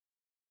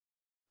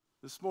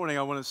This morning,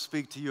 I want to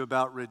speak to you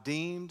about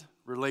redeemed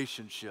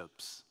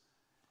relationships.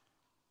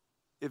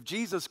 If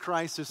Jesus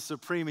Christ is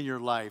supreme in your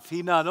life,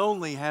 He not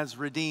only has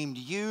redeemed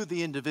you,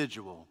 the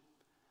individual,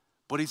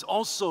 but He's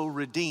also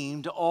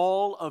redeemed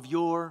all of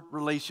your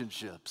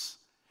relationships.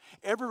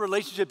 Every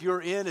relationship you're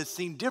in is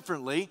seen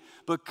differently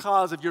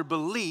because of your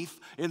belief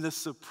in the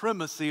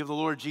supremacy of the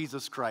Lord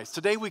Jesus Christ.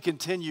 Today we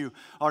continue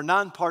our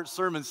 9-part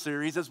sermon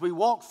series as we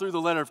walk through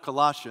the letter of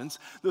Colossians.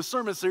 The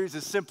sermon series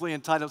is simply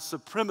entitled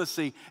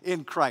Supremacy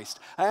in Christ.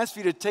 I ask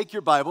you to take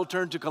your Bible,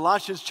 turn to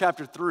Colossians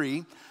chapter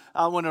 3.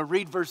 I want to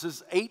read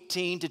verses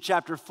 18 to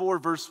chapter 4,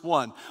 verse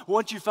 1.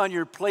 Once you find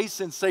your place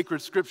in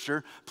sacred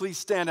scripture, please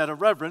stand out of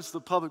reverence to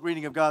the public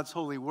reading of God's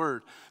holy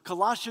word.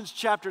 Colossians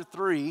chapter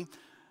 3,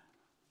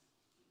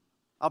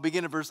 I'll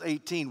begin at verse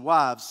 18.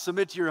 Wives,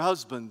 submit to your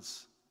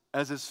husbands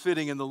as is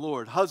fitting in the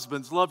Lord.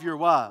 Husbands, love your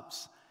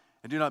wives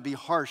and do not be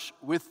harsh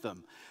with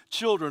them.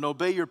 Children,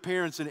 obey your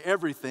parents in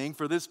everything,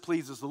 for this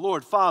pleases the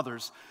Lord.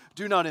 Fathers,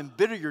 do not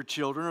embitter your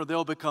children or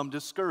they'll become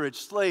discouraged.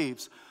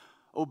 Slaves,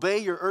 obey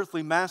your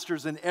earthly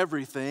masters in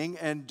everything,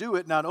 and do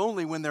it not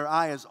only when their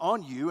eye is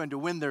on you and to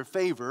win their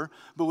favor,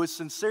 but with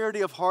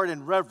sincerity of heart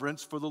and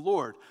reverence for the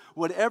Lord.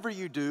 Whatever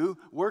you do,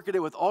 work at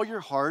it with all your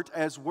heart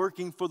as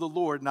working for the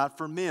Lord, not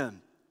for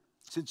men,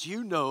 since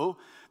you know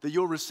that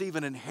you'll receive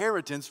an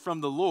inheritance from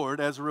the Lord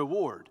as a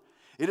reward.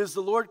 It is the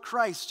Lord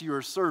Christ you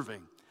are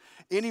serving.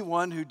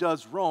 Anyone who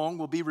does wrong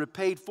will be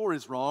repaid for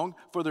his wrong,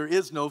 for there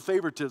is no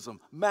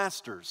favoritism.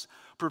 Masters,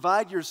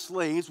 provide your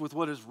slaves with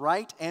what is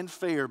right and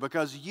fair,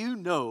 because you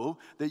know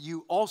that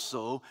you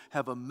also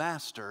have a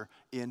master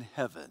in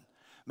heaven.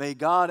 May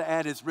God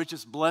add His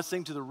richest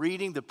blessing to the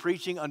reading, the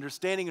preaching,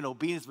 understanding, and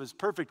obedience of His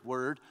perfect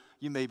word.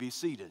 You may be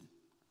seated.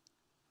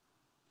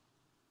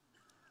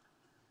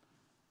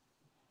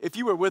 If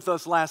you were with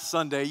us last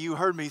Sunday, you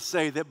heard me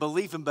say that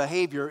belief and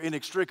behavior are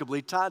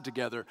inextricably tied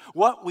together.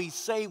 What we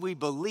say we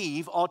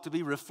believe ought to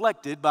be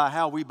reflected by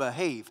how we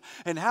behave,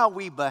 and how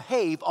we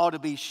behave ought to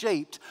be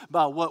shaped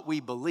by what we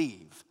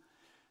believe.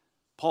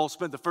 Paul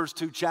spent the first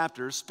 2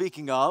 chapters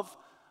speaking of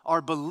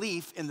our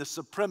belief in the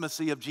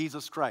supremacy of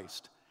Jesus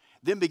Christ.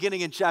 Then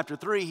beginning in chapter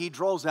 3, he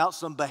draws out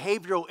some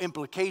behavioral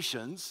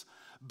implications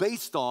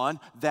based on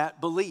that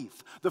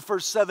belief. The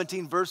first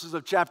 17 verses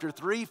of chapter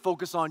 3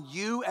 focus on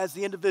you as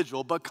the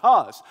individual.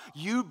 Because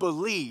you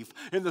believe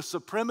in the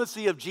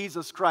supremacy of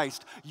Jesus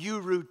Christ,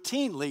 you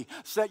routinely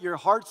set your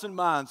hearts and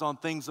minds on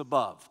things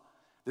above.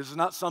 This is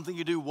not something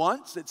you do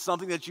once. It's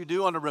something that you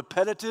do on a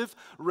repetitive,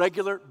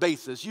 regular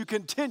basis. You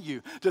continue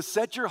to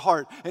set your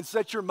heart and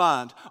set your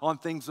mind on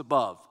things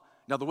above.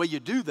 Now, the way you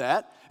do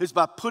that is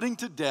by putting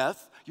to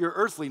death your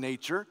earthly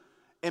nature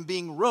and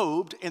being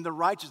robed in the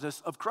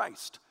righteousness of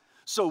Christ.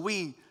 So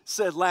we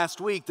said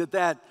last week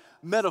that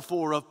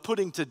metaphor of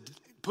putting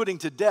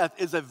to death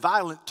is a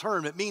violent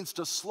term. It means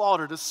to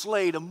slaughter, to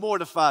slay, to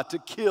mortify, to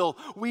kill.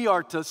 We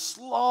are to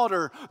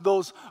slaughter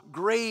those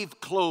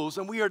grave clothes,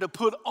 and we are to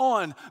put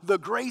on the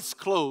grace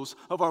clothes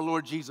of our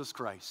Lord Jesus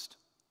Christ.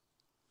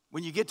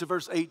 When you get to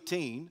verse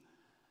 18,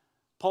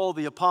 Paul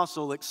the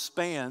apostle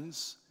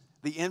expands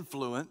the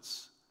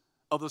influence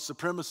of the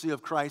supremacy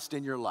of Christ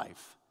in your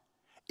life.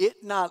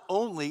 It not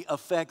only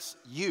affects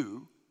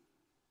you,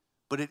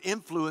 but it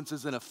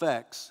influences and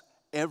affects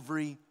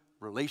every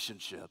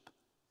relationship.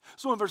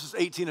 So in verses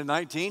 18 and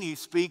 19, he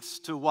speaks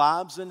to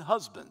wives and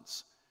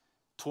husbands.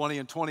 20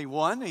 and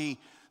 21, he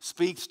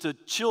speaks to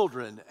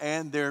children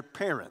and their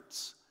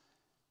parents.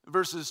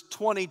 Verses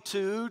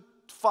 22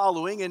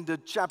 following into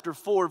chapter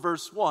 4,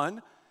 verse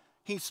 1,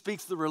 he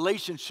speaks the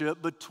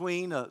relationship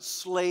between a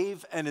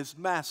slave and his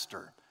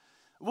master.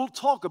 We'll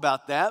talk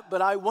about that,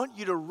 but I want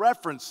you to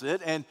reference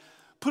it and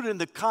put it in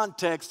the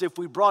context, if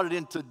we brought it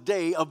in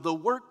today, of the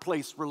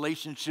workplace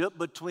relationship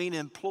between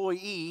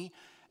employee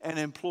and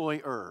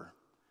employer.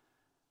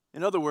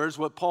 In other words,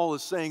 what Paul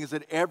is saying is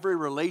that every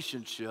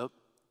relationship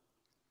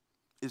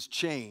is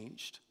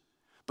changed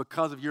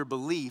because of your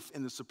belief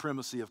in the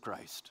supremacy of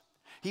Christ.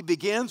 He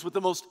begins with the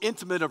most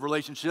intimate of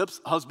relationships,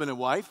 husband and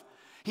wife.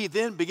 He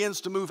then begins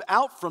to move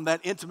out from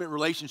that intimate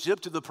relationship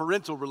to the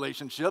parental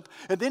relationship,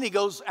 and then he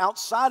goes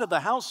outside of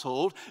the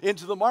household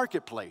into the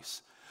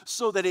marketplace.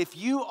 So that if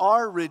you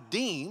are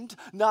redeemed,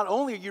 not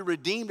only are you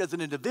redeemed as an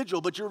individual,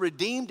 but you're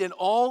redeemed in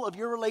all of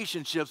your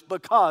relationships,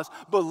 because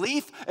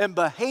belief and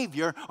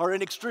behavior are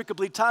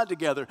inextricably tied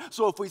together.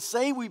 So if we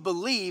say we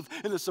believe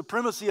in the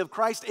supremacy of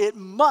Christ, it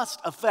must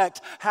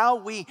affect how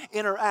we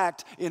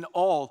interact in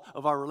all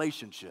of our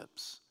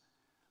relationships.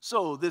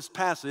 So this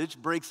passage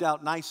breaks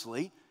out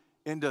nicely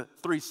into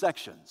 3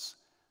 sections.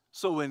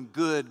 So in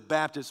good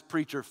Baptist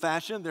preacher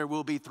fashion, there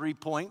will be 3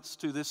 points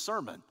to this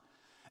sermon.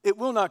 It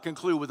will not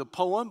conclude with a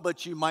poem,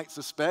 but you might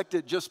suspect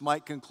it just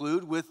might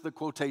conclude with the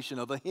quotation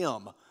of a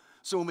hymn.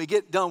 So when we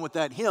get done with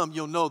that hymn,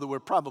 you'll know that we're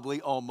probably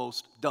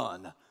almost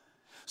done.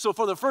 So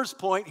for the first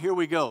point, here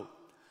we go.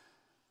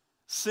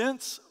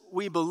 Since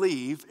we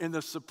believe in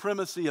the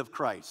supremacy of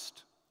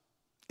Christ,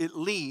 it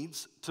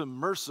leads to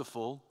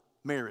merciful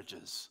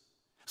marriages.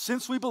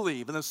 Since we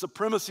believe in the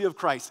supremacy of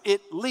Christ,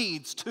 it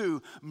leads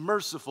to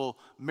merciful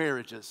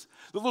marriages.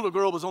 The little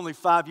girl was only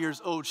 5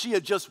 years old. She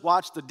had just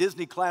watched the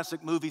Disney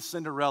classic movie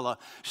Cinderella.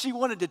 She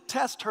wanted to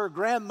test her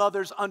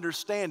grandmother's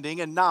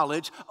understanding and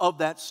knowledge of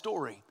that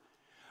story.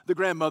 The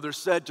grandmother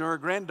said to her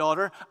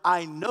granddaughter,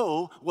 "I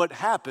know what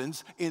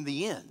happens in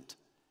the end."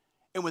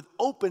 And with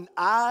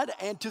open-eyed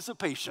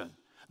anticipation,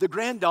 the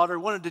granddaughter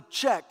wanted to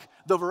check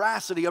the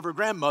veracity of her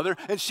grandmother,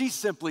 and she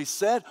simply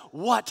said,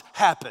 "What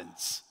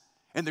happens?"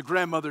 And the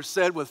grandmother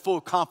said with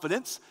full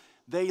confidence,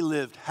 "They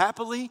lived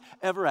happily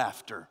ever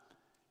after."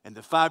 And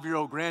the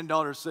 5-year-old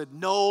granddaughter said,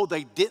 "No,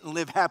 they didn't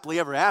live happily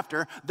ever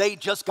after. They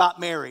just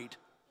got married."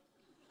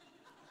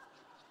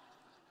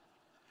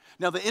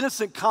 Now, the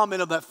innocent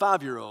comment of that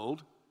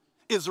 5-year-old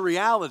is a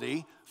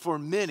reality for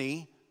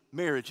many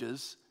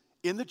marriages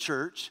in the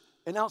church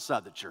and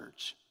outside the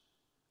church.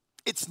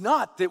 It's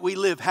not that we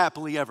live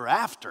happily ever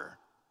after.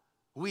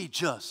 We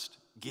just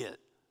get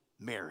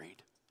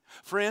married.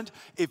 Friend,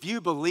 if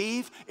you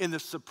believe in the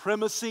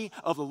supremacy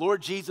of the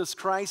Lord Jesus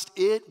Christ,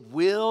 it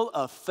will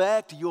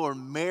affect your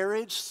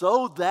marriage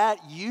so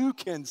that you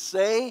can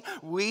say,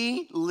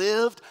 "We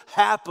lived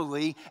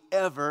happily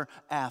ever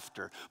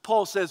after."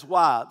 Paul says,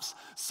 "Wives,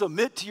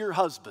 submit to your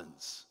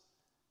husbands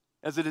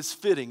as it is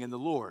fitting in the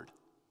Lord.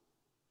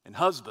 And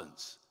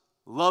husbands,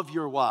 love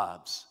your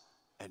wives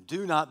and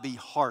do not be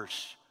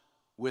harsh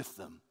with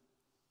them."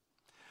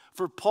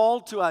 For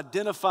Paul to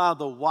identify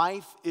the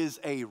wife is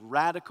a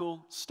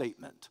radical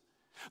statement.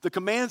 The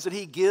commands that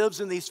he gives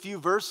in these few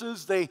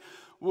verses, they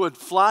would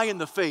fly in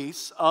the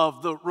face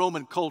of the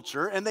Roman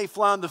culture, and they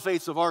fly in the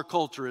face of our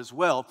culture as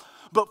well.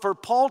 But for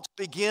Paul to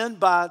begin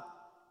by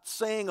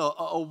saying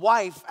a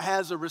wife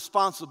has a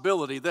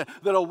responsibility, that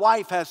a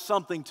wife has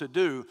something to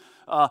do,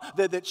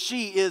 that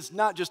she is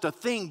not just a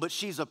thing, but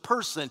she's a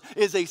person,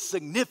 is a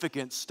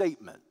significant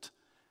statement.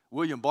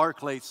 William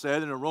Barclay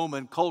said in a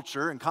Roman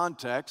culture and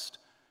context,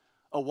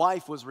 a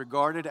wife was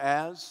regarded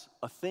as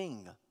a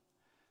thing.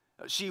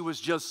 She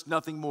was just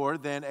nothing more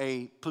than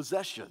a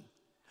possession.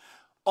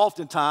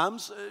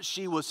 Oftentimes,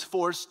 she was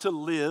forced to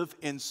live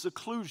in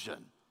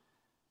seclusion,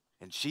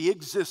 and she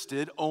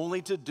existed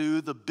only to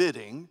do the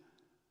bidding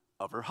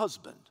of her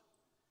husband.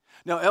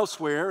 Now,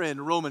 elsewhere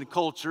in Roman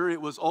culture, it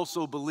was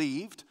also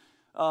believed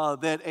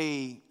that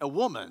a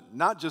woman,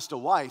 not just a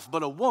wife,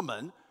 but a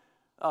woman,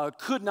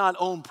 could not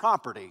own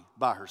property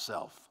by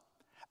herself.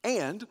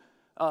 And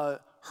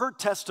her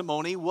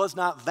testimony was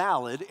not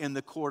valid in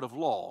the court of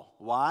law.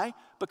 Why?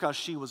 Because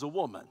she was a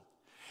woman.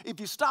 If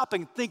you stop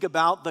and think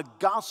about the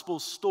gospel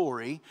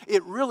story,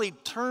 it really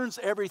turns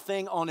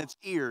everything on its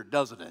ear,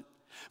 doesn't it?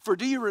 For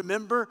do you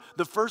remember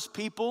the first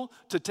people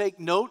to take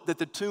note that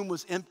the tomb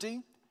was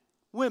empty?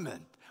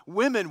 Women.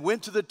 Women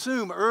went to the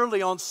tomb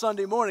early on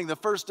Sunday morning, the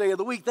first day of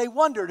the week. They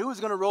wondered who was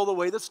going to roll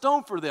away the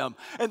stone for them.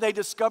 And they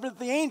discovered that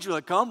the angel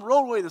had come,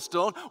 rolled away the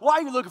stone. "Why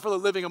are you looking for the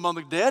living among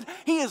the dead?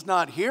 He is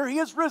not here. He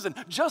is risen."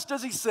 Just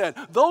as he said,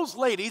 those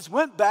ladies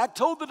went back,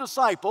 told the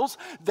disciples.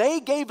 They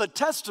gave a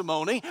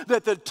testimony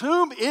that the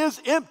tomb is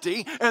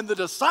empty, and the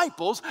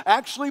disciples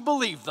actually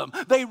believed them.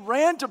 They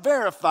ran to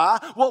verify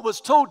what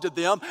was told to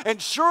them, and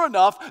sure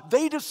enough,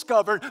 they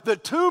discovered the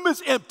tomb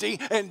is empty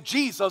and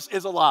Jesus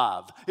is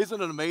alive.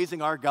 Isn't it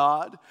amazing? Our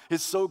God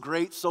is so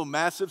great, so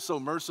massive, so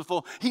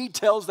merciful. He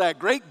tells that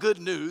great good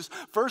news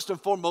first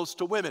and foremost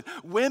to women.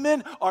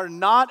 Women are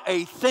not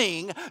a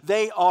thing,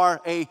 they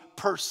are a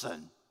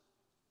person.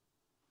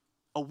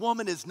 A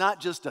woman is not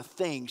just a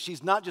thing,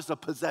 she's not just a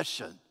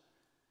possession.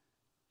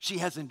 She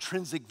has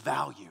intrinsic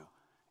value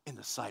in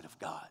the sight of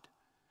God.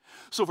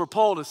 So for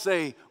Paul to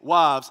say,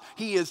 wives,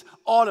 he is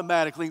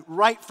automatically,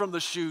 right from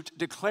the chute,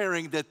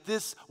 declaring that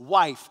this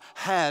wife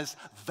has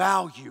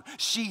value.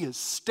 She is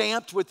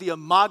stamped with the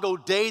imago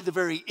Dei, the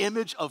very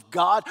image of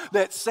God.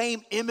 That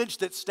same image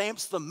that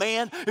stamps the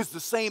man is the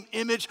same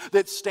image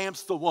that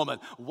stamps the woman.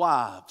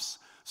 Wives,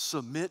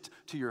 submit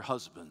to your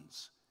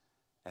husbands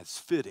as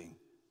fitting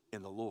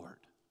in the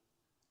Lord.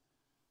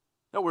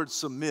 That word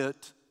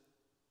submit,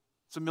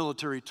 it's a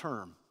military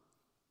term.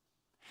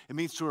 It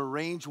means to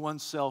arrange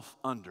oneself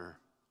under.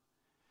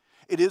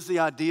 It is the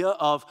idea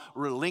of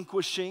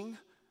relinquishing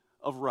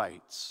of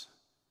rights.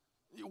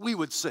 We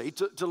would say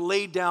to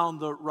lay down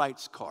the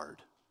rights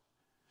card.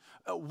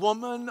 A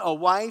woman, a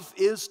wife,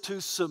 is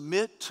to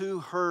submit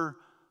to her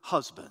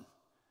husband,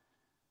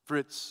 for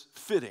it's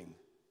fitting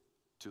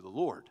to the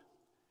Lord.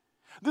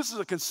 This is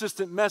a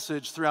consistent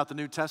message throughout the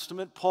New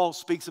Testament. Paul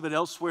speaks of it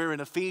elsewhere in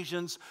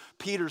Ephesians.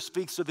 Peter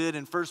speaks of it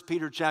in 1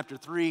 Peter chapter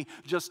 3,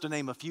 just to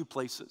name a few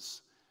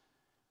places.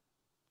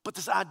 But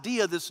this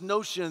idea, this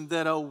notion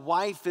that a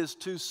wife is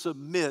to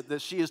submit,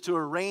 that she is to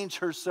arrange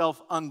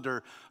herself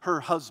under her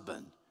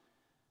husband,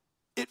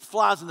 it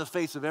flies in the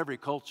face of every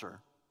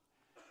culture.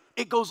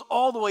 It goes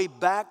all the way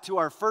back to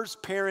our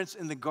first parents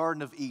in the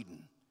Garden of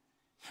Eden.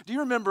 Do you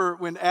remember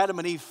when Adam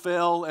and Eve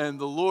fell and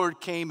the Lord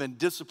came and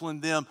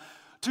disciplined them?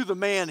 To the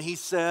man, he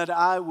said,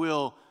 "I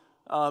will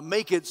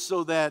make it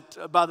so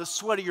that by the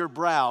sweat of your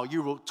brow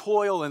you will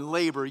toil and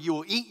labor. You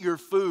will eat your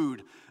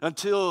food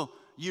until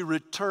you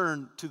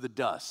return to the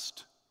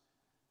dust."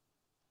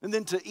 And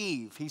then to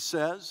Eve, he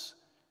says,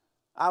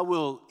 I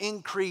will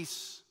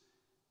increase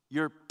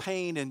your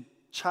pain in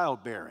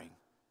childbearing.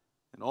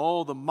 And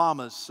all the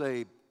mamas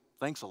say,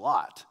 thanks a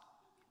lot.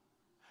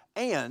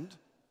 And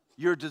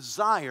your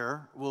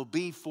desire will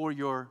be for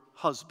your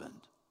husband.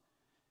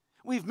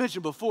 We've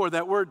mentioned before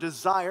that word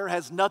desire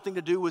has nothing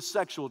to do with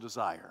sexual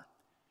desire.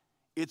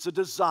 It's a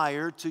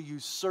desire to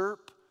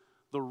usurp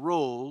the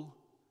role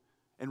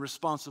and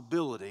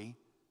responsibility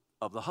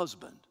of the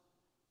husband.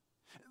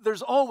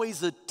 There's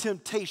always a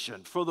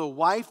temptation for the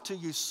wife to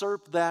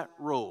usurp that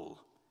role.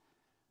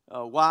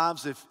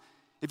 Wives,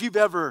 if you've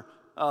ever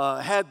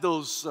had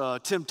those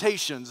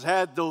temptations,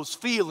 had those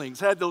feelings,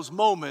 had those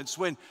moments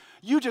when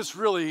you just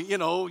really,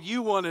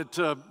 you wanted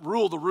to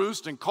rule the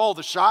roost and call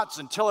the shots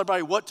and tell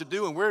everybody what to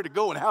do and where to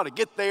go and how to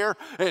get there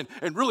and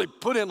really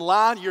put in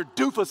line your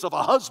doofus of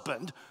a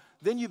husband,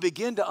 then you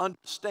begin to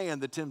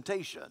understand the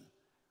temptation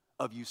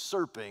of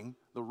usurping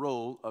the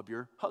role of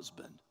your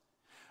husband.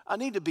 I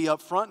need to be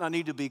upfront and I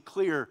need to be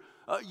clear.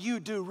 You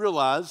do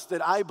realize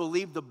that I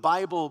believe the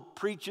Bible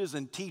preaches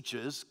and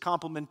teaches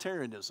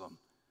complementarianism.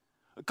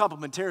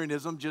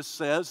 Complementarianism just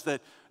says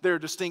that there are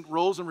distinct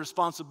roles and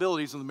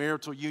responsibilities in the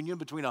marital union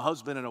between a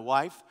husband and a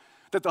wife,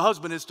 that the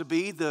husband is to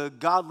be the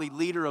godly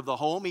leader of the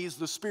home, he's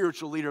the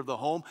spiritual leader of the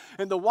home,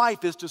 and the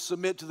wife is to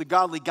submit to the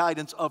godly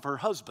guidance of her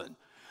husband.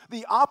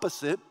 The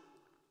opposite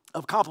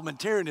of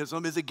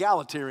complementarianism is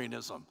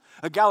egalitarianism.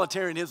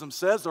 Egalitarianism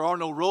says there are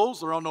no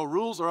roles, there are no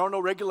rules, there are no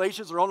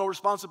regulations, there are no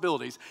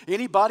responsibilities.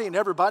 Anybody and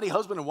everybody,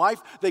 husband and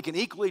wife, they can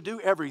equally do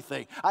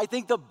everything. I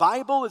think the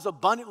Bible is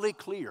abundantly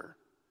clear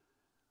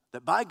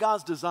that by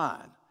God's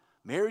design,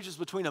 marriage is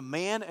between a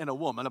man and a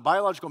woman, a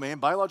biological man,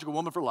 biological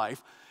woman for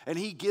life, and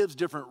he gives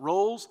different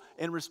roles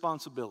and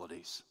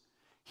responsibilities.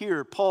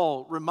 Here,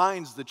 Paul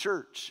reminds the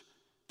church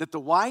that the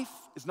wife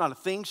is not a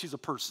thing, she's a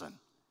person.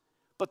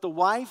 But the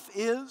wife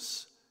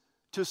is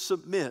to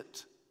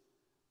submit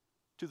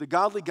to the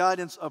godly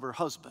guidance of her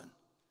husband,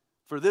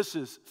 for this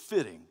is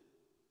fitting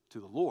to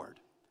the Lord.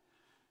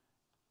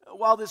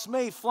 While this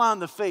may fly in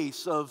the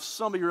face of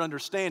some of your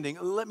understanding,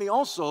 let me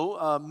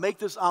also make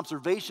this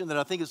observation that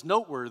I think is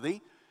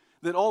noteworthy,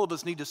 that all of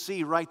us need to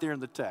see right there in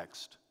the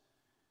text.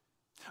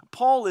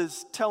 Paul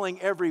is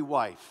telling every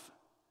wife,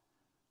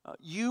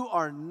 you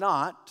are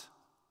not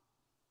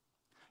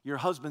your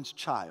husband's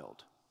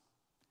child.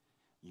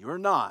 You're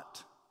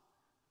not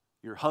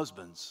your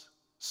husband's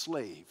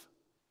slave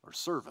or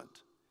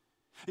servant.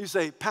 You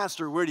say,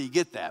 Pastor, where do you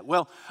get that?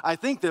 Well, I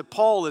think that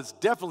Paul is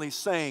definitely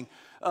saying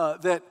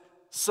that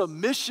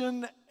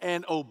submission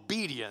and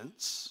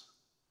obedience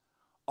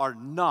are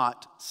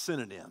not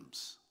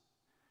synonyms.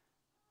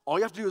 All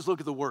you have to do is look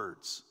at the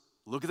words,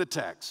 look at the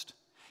text.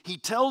 He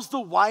tells the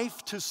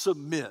wife to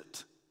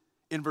submit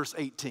in verse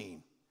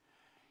 18.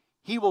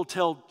 He will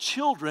tell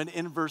children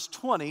in verse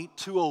 20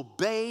 to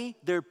obey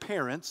their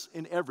parents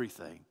in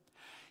everything.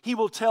 He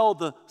will tell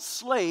the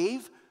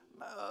slave,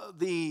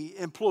 the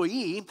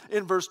employee,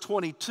 in verse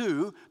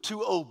 22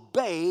 to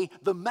obey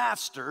the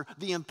master,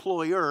 the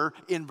employer,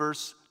 in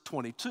verse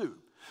 22.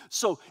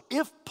 So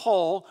if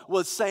Paul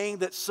was saying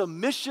that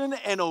submission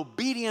and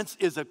obedience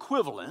is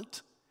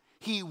equivalent,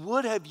 he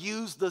would have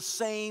used the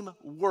same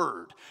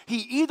word. He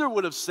either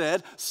would have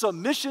said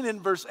submission in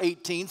verse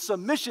 18,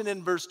 submission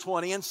in verse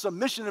 20, and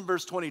submission in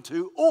verse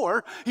 22,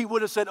 or he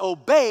would have said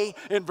obey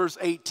in verse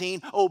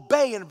 18,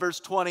 obey in verse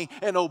 20,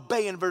 and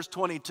obey in verse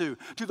 22.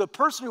 To the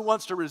person who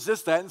wants to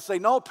resist that and say,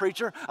 no,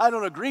 preacher, I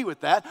don't agree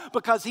with that,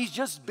 because he's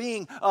just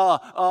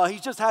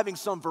having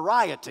some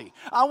variety.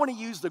 I want to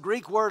use the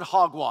Greek word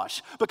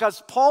hogwash,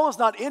 because Paul is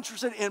not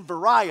interested in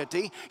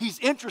variety, he's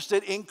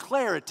interested in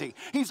clarity.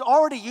 He's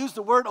already used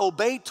the word obey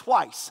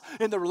twice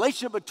in the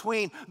relationship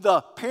between the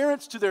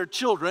parents to their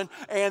children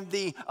and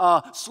the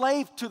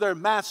slave to their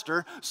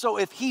master. So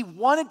if he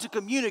wanted to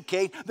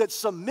communicate that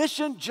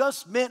submission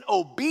just meant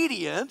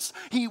obedience,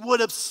 he would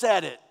have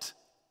said it.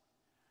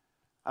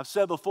 I've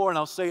said before and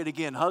I'll say it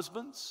again,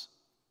 husbands,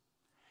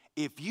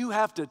 if you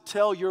have to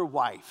tell your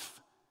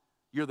wife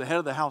you're the head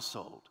of the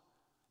household,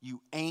 you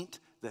ain't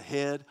the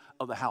head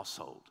of the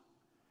household.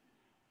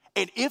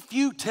 And if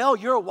you tell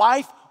your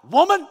wife,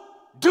 woman,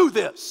 do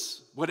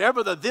this,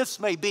 whatever the this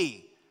may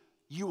be,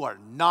 you are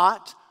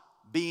not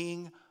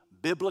being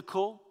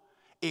biblical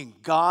in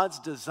God's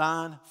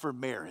design for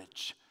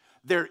marriage.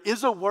 There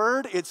is a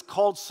word, it's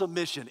called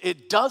submission.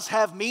 It does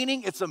have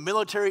meaning, it's a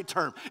military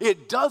term.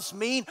 It does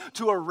mean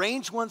to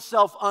arrange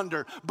oneself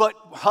under. But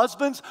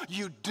husbands,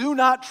 you do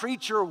not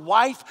treat your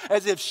wife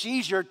as if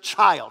she's your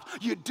child.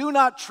 You do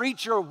not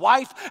treat your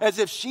wife as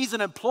if she's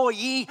an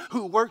employee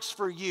who works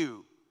for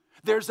you.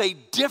 There's a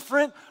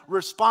different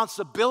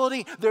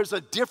responsibility. There's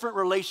a different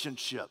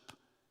relationship.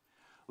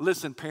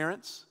 Listen,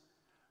 parents,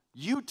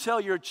 you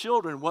tell your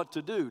children what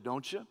to do,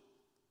 don't you?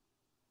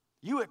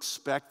 You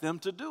expect them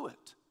to do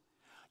it.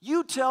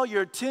 You tell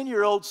your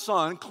 10-year-old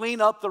son,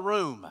 clean up the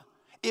room.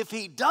 If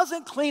he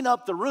doesn't clean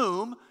up the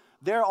room,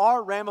 there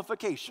are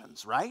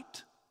ramifications,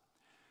 right?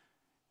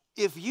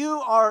 If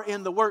you are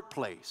in the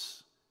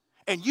workplace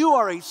and you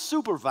are a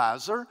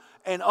supervisor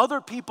and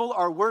other people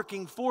are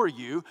working for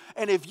you,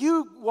 and if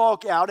you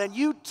walk out and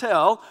you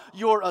tell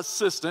your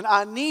assistant,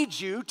 I need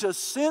you to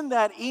send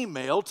that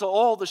email to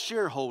all the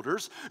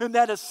shareholders, and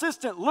that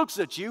assistant looks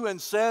at you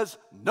and says,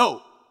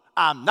 no,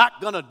 I'm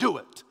not going to do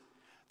it,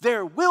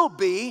 there will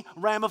be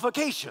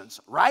ramifications,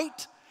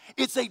 right?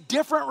 It's a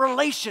different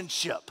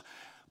relationship.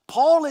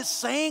 Paul is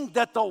saying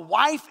that the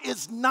wife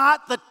is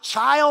not the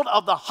child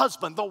of the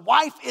husband. The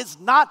wife is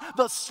not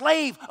the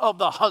slave of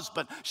the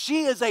husband.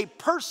 She is a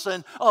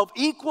person of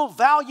equal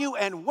value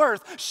and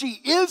worth.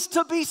 She is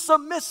to be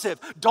submissive.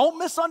 Don't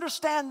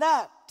misunderstand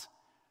that.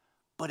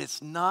 But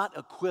it's not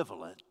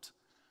equivalent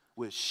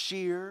with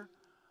sheer,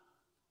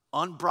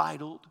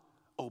 unbridled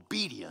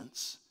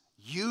obedience.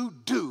 You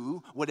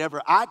do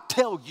whatever I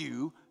tell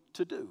you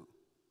to do.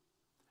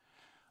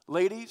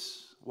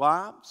 Ladies,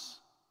 wives,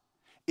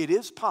 it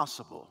is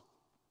possible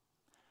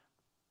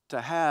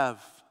to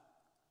have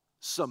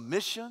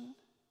submission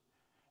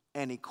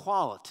and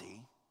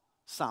equality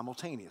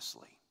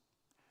simultaneously.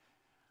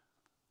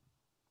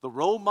 The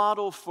role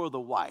model for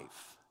the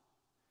wife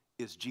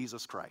is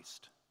Jesus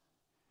Christ.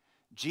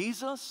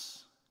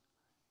 Jesus,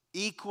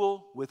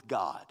 equal with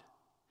God.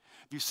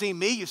 If you've seen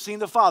me, you've seen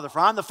the Father. For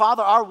I and the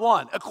Father are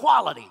one.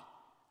 Equality.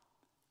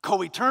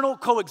 Co-eternal,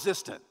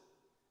 co-existent.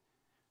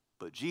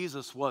 But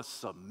Jesus was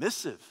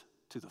submissive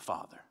to the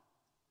Father.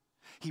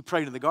 He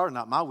prayed in the garden,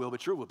 not my will,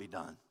 but your will be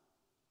done.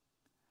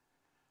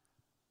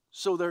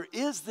 So there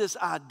is this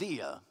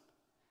idea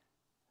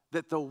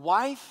that the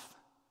wife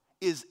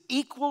is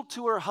equal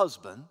to her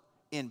husband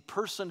in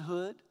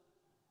personhood,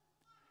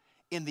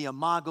 in the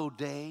imago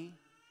Dei,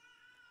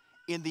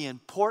 in the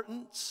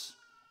importance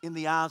in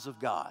the eyes of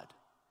God.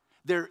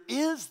 There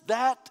is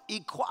that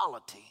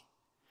equality.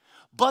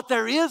 But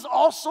there is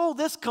also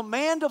this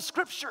command of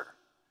Scripture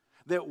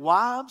that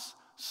wives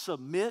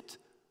submit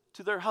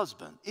to their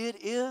husband.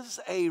 It is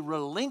a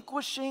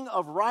relinquishing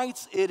of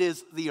rights. It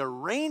is the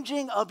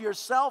arranging of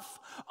yourself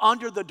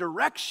under the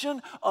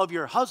direction of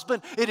your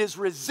husband. It is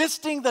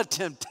resisting the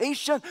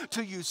temptation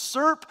to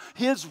usurp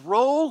his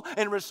role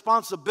and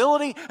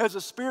responsibility as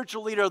a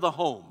spiritual leader of the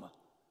home.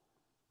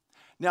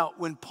 Now,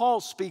 when Paul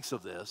speaks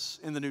of this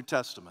in the New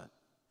Testament,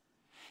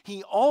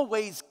 he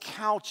always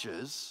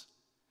couches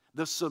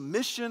the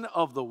submission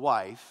of the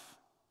wife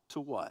to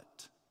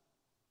what?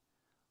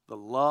 The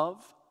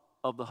love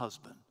of the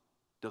husband.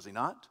 Does he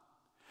not?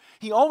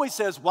 He always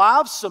says,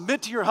 wives,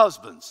 submit to your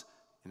husbands.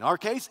 In our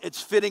case,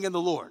 it's fitting in the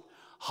Lord.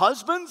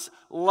 Husbands,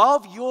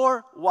 love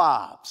your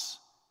wives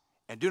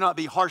and do not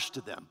be harsh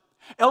to them.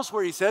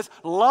 Elsewhere he says,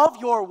 love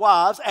your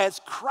wives as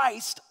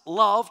Christ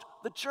loved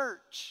the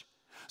church.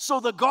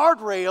 So the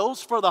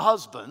guardrails for the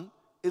husband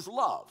is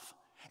love.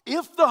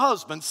 If the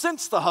husband,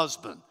 since the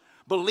husband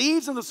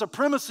believes in the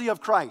supremacy of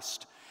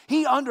Christ,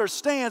 he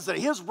understands that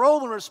his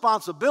role and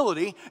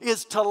responsibility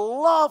is to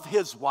love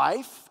his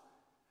wife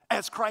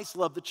as Christ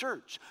loved the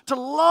church. To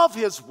love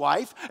his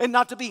wife and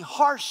not to be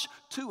harsh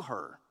to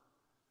her.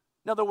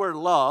 Now the word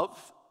love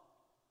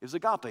is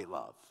agape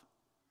love.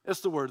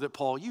 It's the word that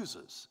Paul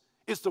uses.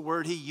 It's the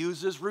word he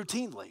uses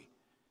routinely.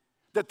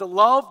 That the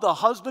love the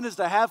husband is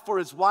to have for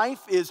his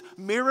wife is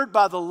mirrored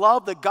by the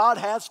love that God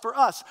has for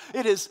us.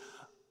 It is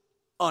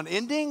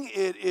unending,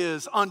 it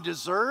is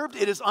undeserved,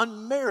 it is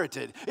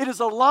unmerited. It is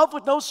a love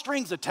with no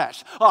strings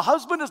attached. A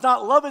husband does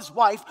not love his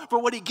wife for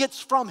what he gets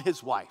from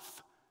his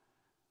wife.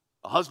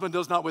 A husband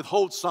does not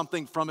withhold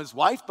something from his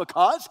wife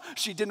because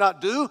she did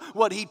not do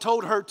what he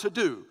told her to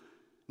do.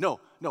 No.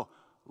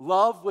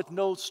 Love with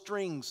no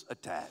strings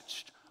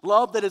attached.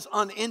 Love that is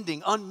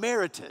unending,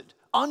 unmerited,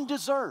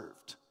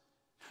 undeserved.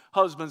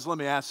 Husbands, let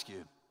me ask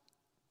you,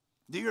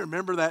 do you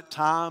remember that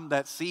time,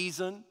 that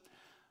season,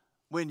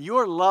 when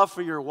your love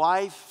for your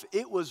wife,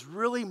 it was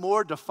really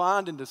more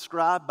defined and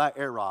described by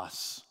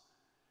eros?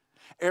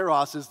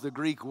 Eros is the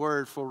Greek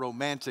word for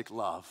romantic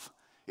love.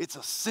 It's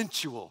a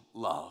sensual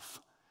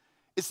love.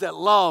 It's that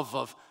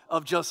love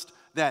of just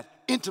that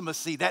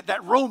intimacy,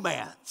 that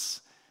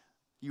romance.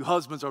 You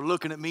husbands are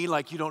looking at me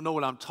like you don't know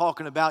what I'm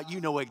talking about.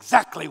 You know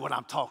exactly what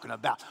I'm talking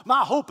about.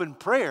 My hope and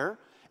prayer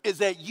is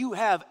that you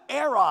have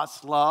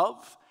eros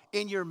love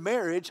in your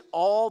marriage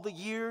all the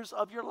years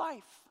of your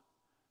life.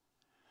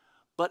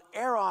 But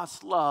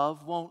eros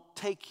love won't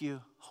take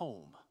you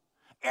home.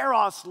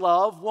 Eros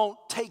love won't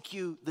take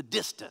you the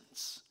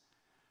distance.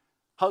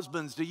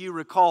 Husbands, do you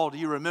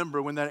remember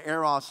when that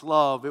eros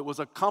love, it was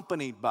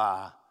accompanied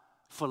by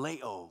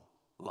phileo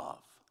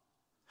love.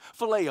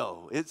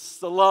 Phileo, it's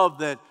the love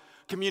that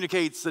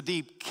communicates a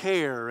deep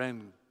care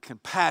and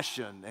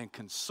compassion and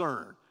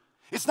concern.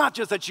 It's not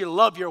just that you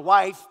love your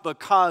wife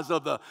because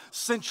of the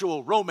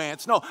sensual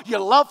romance. No, you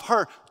love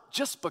her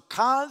just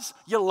because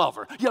you love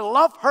her. You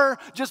love her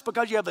just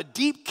because you have a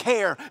deep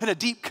care and a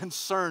deep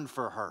concern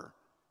for her.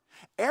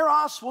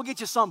 Eros will get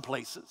you some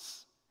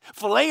places.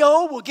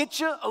 Phileo will get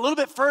you a little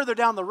bit further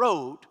down the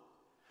road.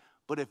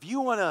 But if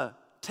you want to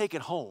take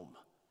it home,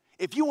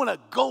 if you want to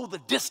go the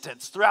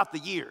distance throughout the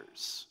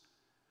years,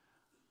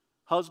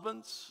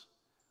 husbands,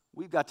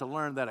 we've got to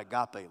learn that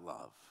agape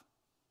love.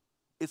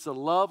 It's a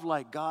love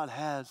like God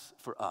has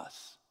for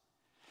us.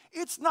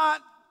 It's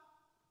not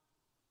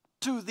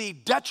to the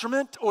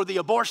detriment or the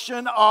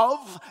abortion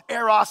of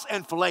eros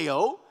and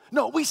phileo.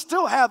 No, we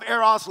still have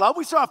eros love,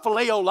 we still have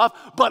phileo love,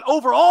 but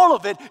over all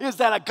of it is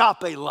that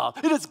agape love.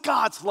 It is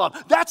God's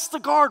love. That's the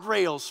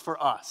guardrails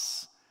for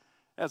us.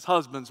 As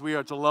husbands, we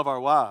are to love our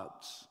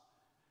wives.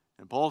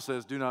 And Paul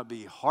says, do not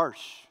be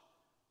harsh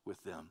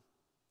with them.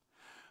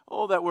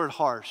 Oh, that word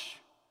harsh,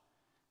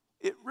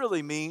 it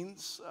really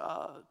means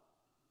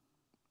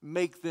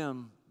make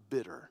them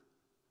bitter.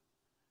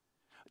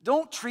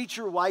 Don't treat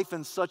your wife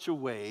in such a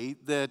way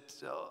that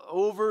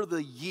over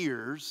the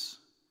years,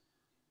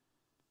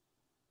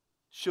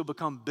 she'll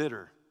become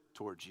bitter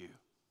towards you.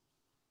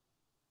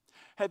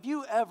 Have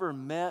you ever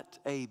met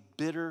a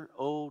bitter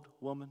old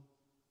woman?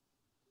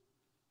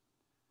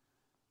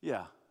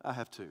 Yeah, I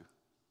have too.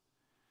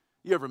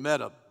 You ever met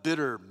a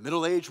bitter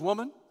middle-aged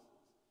woman?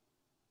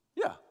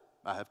 Yeah,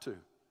 I have too.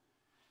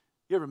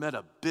 You ever met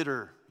a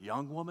bitter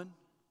young woman?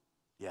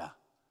 Yeah,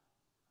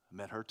 I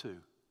met her too.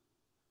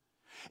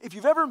 If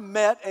you've ever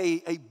met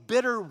a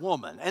bitter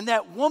woman, and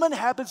that woman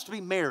happens to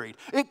be married,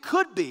 it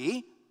could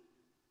be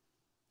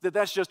that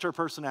that's just her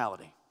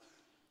personality.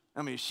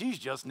 I mean, she's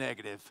just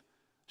negative.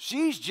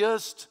 She's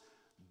just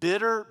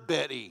bitter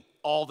Betty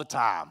all the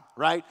time,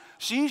 right?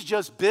 She's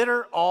just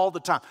bitter all the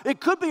time. It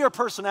could be her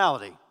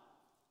personality.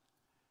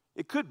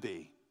 It could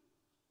be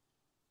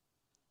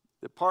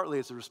that partly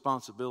it's the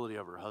responsibility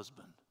of her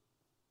husband.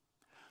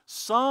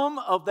 Some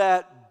of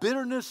that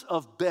bitterness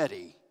of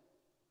Betty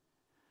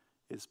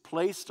is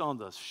placed on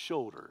the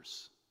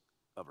shoulders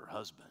of her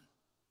husband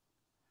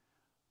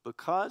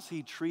because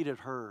he treated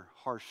her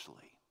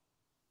harshly.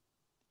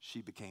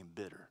 She became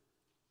bitter.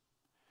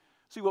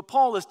 See, what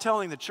Paul is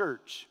telling the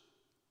church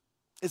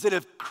is that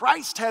if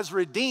Christ has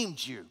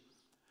redeemed you,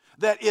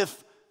 that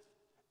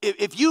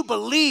if you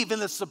believe in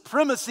the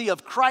supremacy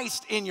of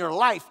Christ in your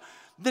life,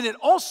 then it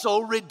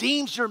also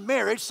redeems your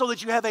marriage so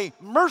that you have a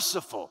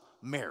merciful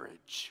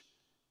marriage.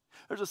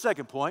 There's a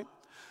second point.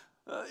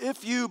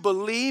 If you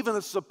believe in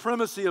the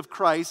supremacy of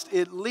Christ,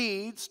 it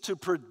leads to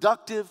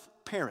productive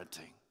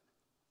parenting.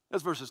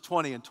 That's verses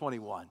 20 and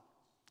 21.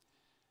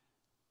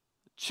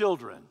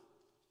 Children,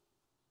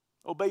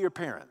 obey your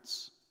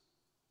parents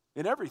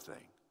in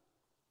everything.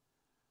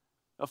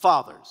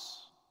 Fathers,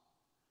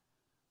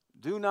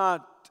 do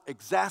not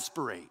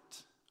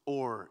exasperate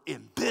or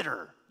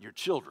embitter your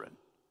children,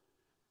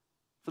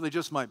 for they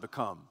just might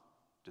become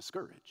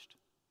discouraged.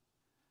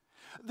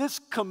 This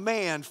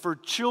command for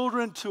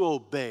children to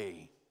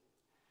obey,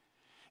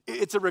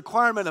 it's a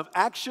requirement of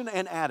action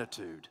and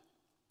attitude.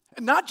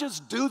 Not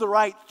just do the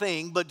right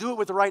thing, but do it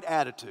with the right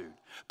attitude.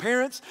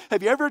 Parents,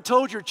 have you ever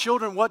told your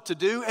children what to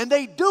do, and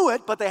they do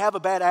it, but they have a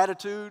bad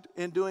attitude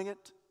in doing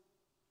it?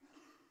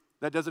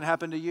 That doesn't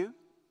happen to you?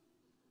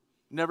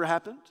 Never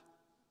happened?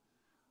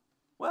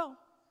 Well,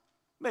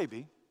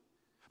 maybe.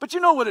 But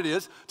you know what it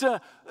is.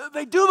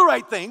 They do the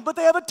right thing, but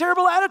they have a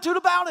terrible attitude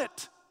about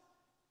it.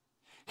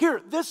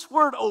 Here, this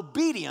word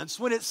obedience,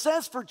 when it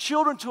says for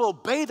children to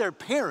obey their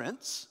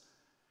parents,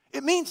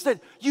 it means that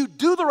you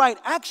do the right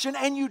action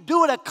and you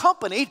do it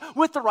accompanied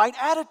with the right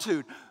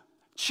attitude.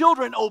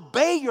 Children,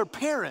 obey your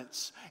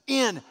parents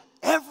in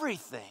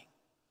everything.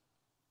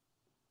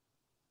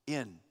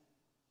 In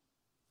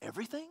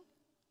everything?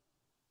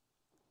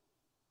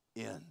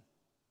 In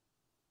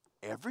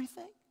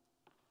everything?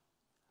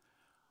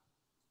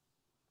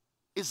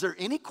 Is there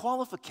any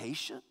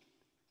qualification?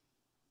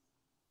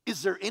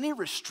 Is there any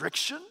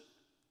restriction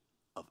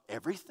of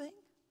everything?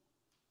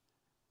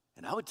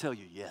 And I would tell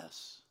you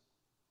yes.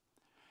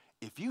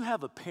 If you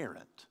have a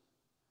parent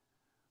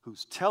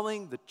who's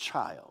telling the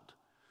child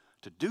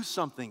to do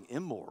something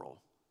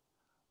immoral,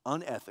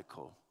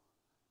 unethical,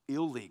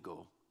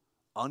 illegal,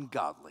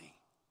 ungodly,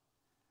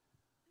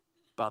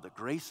 by the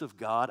grace of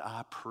God,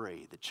 I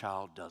pray the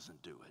child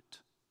doesn't do it.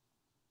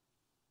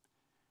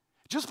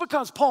 Just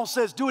because Paul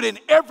says do it in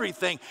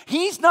everything,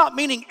 he's not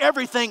meaning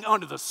everything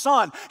under the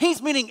sun.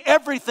 He's meaning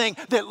everything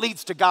that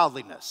leads to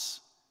godliness.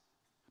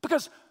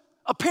 Because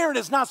a parent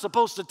is not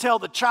supposed to tell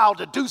the child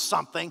to do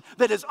something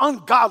that is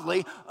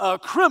ungodly,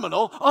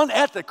 criminal,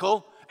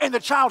 unethical, and the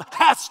child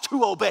has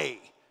to obey.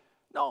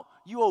 No,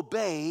 you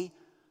obey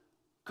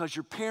because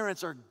your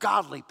parents are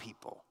godly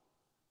people.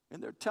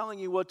 And they're telling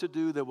you what to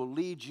do that will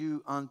lead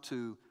you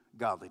unto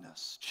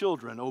godliness.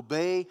 Children,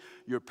 obey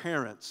your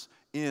parents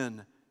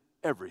in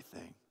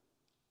everything.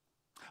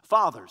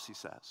 Fathers, he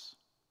says,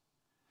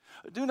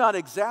 do not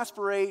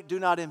exasperate, do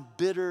not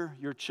embitter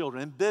your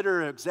children.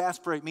 Embitter,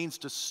 exasperate means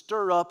to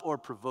stir up or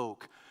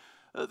provoke.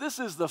 This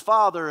is the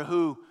father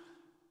who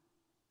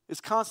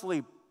is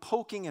constantly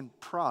poking and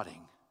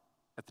prodding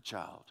at the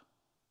child.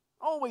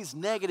 Always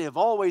negative,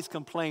 always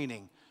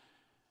complaining,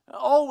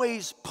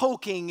 always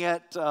poking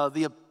at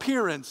the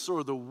appearance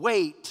or the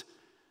weight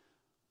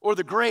or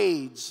the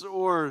grades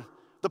or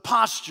the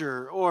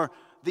posture or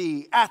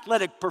the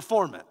athletic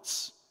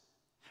performance.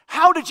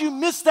 How did you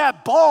miss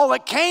that ball?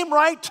 It came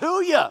right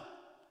to you.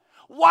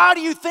 Why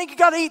do you think you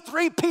got to eat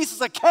 3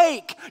 pieces of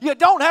cake? You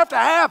don't have to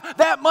have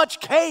that much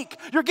cake.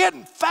 You're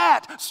getting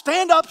fat.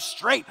 Stand up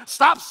straight.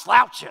 Stop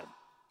slouching.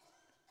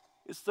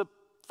 It's the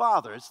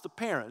father, it's the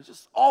parent, it's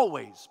just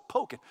always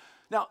poking.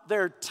 Now,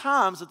 there are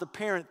times that the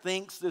parent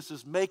thinks this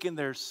is making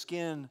their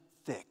skin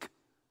thick.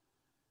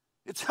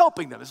 It's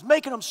helping them, it's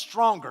making them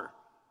stronger.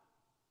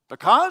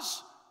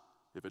 Because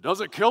if it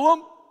doesn't kill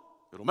them,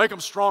 it'll make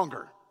them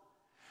stronger.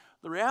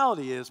 The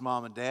reality is,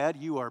 Mom and Dad,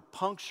 you are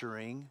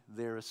puncturing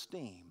their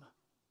esteem.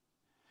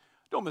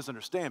 Don't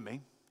misunderstand me.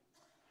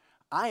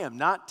 I am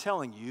not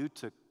telling you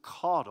to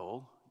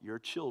coddle your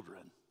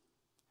children.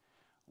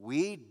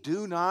 We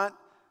do not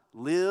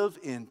live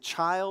in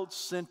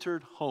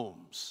child-centered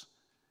homes.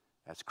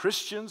 As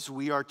Christians,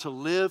 we are to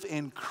live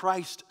in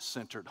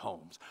Christ-centered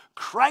homes.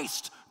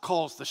 Christ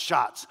calls the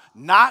shots,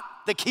 not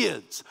the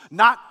kids,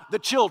 not the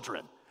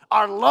children.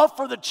 Our love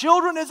for the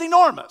children is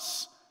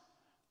enormous,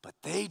 but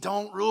they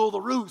don't rule the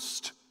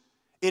roost.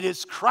 It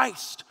is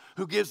Christ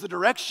who gives the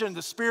direction,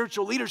 the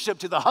spiritual leadership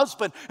to the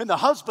husband, and the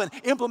husband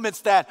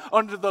implements that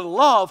under the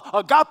love,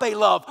 agape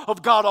love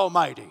of God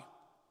Almighty.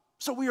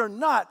 So we are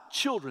not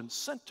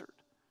children-centered.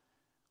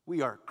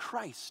 We are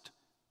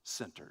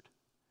Christ-centered.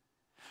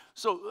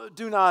 So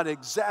do not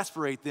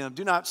exasperate them.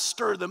 Do not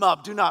stir them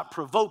up. Do not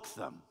provoke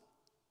them.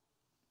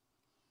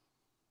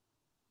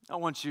 I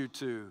want you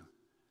to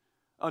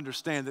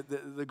understand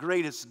that the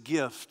greatest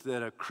gift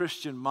that a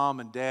Christian mom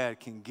and dad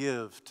can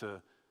give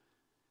to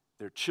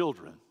their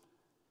children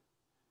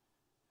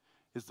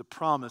is the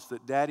promise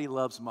that daddy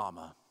loves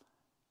mama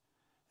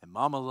and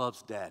mama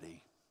loves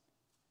daddy,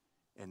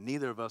 and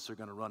neither of us are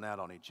going to run out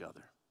on each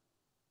other.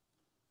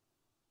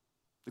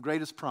 The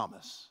greatest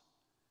promise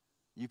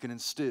you can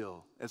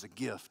instill as a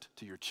gift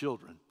to your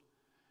children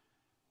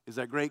is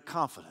that great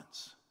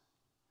confidence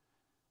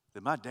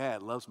that my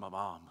dad loves my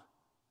mom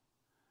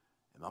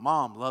and my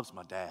mom loves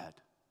my dad,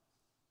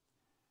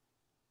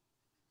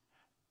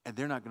 and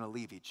they're not going to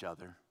leave each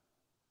other,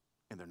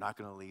 and they're not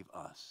going to leave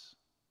us.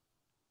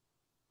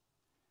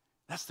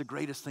 That's the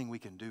greatest thing we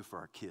can do for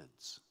our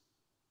kids.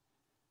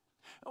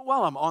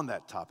 While I'm on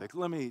that topic,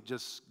 let me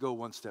just go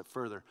one step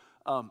further.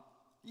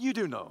 You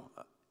do know,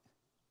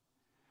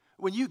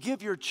 when you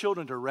give your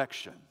children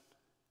direction,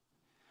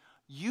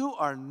 you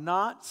are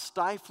not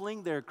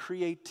stifling their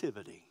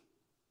creativity.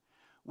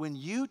 When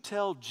you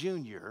tell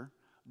Junior,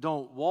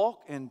 don't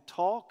walk and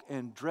talk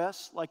and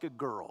dress like a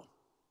girl,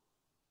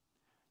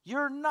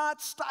 you're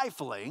not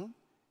stifling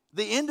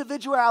the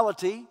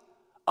individuality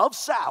of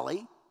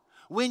Sally.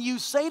 When you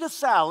say to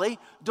Sally,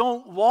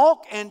 don't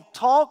walk and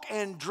talk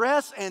and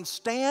dress and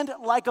stand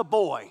like a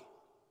boy,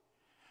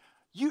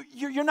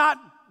 you're not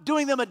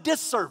doing them a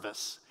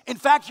disservice. In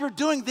fact, you're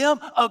doing them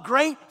a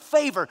great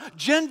favor.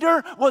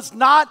 Gender was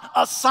not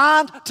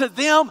assigned to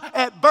them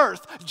at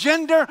birth.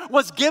 Gender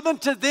was given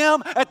to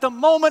them at the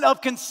moment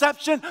of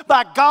conception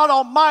by God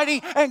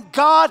Almighty, and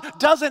God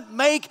doesn't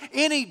make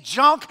any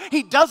junk.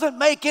 He doesn't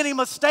make any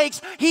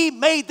mistakes. He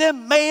made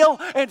them male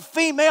and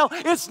female.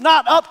 It's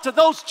not up to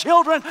those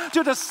children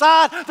to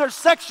decide their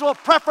sexual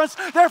preference.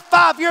 They're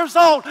 5 years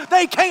old.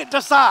 They can't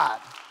decide.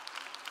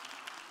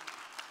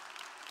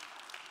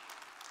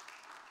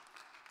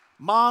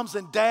 Moms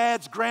and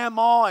dads,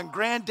 grandma and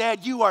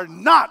granddad, you are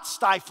not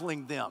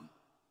stifling them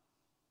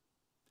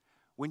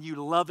when you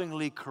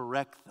lovingly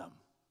correct them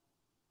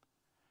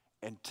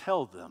and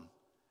tell them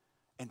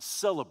and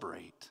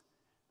celebrate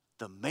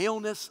the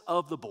maleness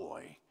of the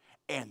boy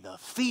and the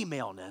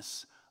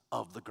femaleness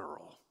of the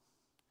girl.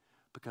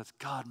 Because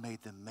God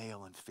made them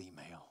male and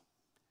female.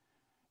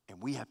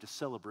 And we have to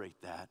celebrate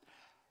that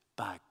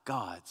by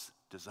God's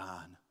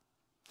design.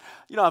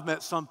 You know, I've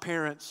met some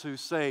parents who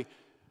say,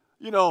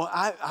 you know,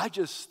 I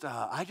just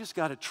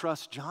got to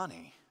trust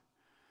Johnny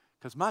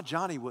because my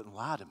Johnny wouldn't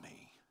lie to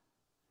me.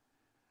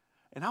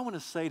 And I want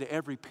to say to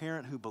every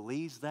parent who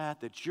believes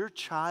that your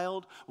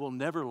child will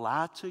never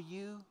lie to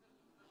you.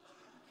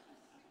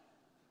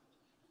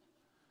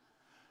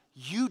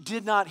 You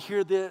did not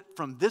hear that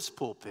from this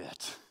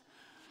pulpit.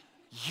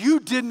 You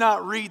did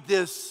not read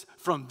this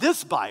from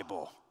this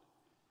Bible.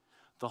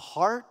 The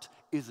heart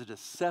is a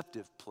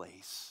deceptive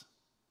place.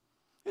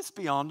 It's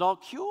beyond all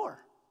cure.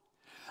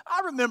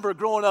 I remember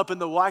growing up in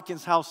the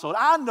Watkins household.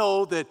 I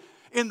know that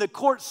in the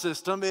court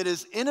system, it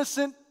is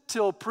innocent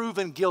till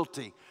proven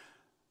guilty.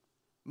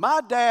 My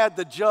dad,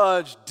 the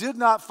judge, did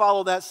not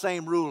follow that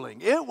same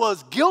ruling. It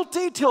was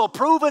guilty till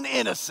proven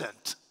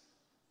innocent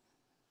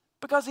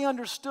because he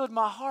understood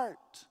my heart.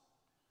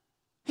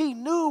 He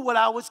knew what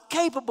I was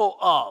capable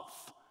of.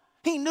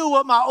 He knew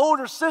what my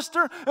older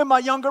sister and my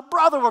younger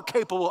brother were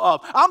capable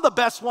of. I'm the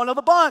best one of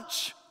the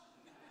bunch.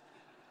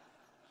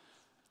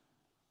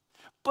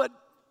 But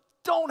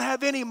don't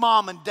have any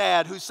mom and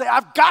dad who say,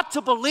 I've got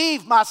to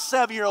believe my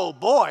 7-year-old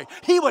boy.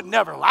 He would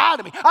never lie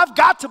to me. I've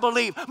got to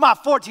believe my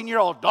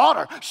 14-year-old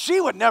daughter. She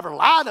would never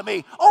lie to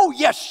me. Oh,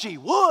 yes, she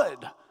would.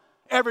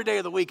 Every day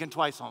of the week and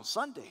twice on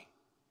Sunday.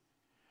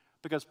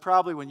 Because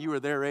probably when you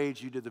were their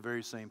age, you did the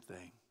very same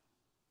thing.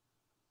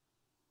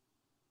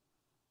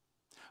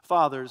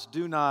 Fathers,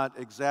 do not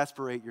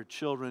exasperate your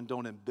children.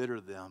 Don't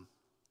embitter them.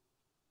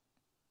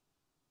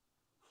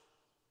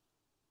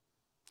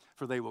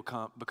 for they will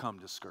become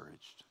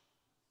discouraged.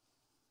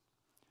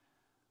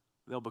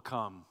 They'll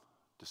become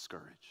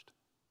discouraged.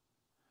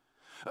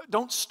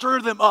 Don't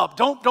stir them up.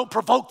 Don't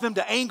provoke them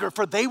to anger,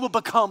 for they will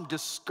become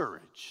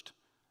discouraged.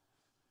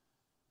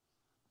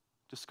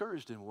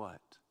 Discouraged in what?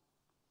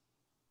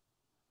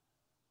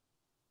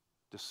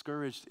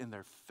 Discouraged in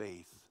their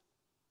faith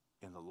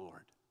in the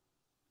Lord.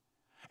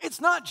 It's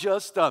not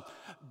just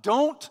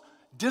don't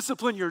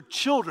discipline your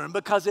children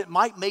because it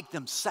might make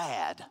them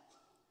sad.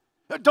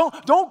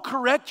 Don't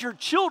correct your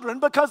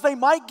children because they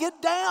might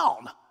get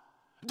down.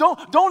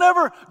 Don't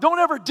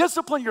ever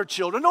discipline your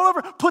children. Don't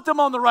ever put them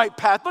on the right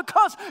path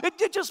because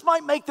it just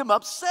might make them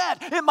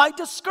upset. It might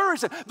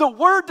discourage them. The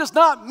word does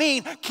not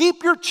mean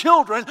keep your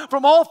children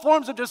from all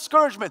forms of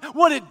discouragement.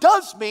 What it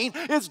does mean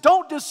is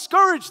don't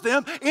discourage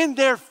them in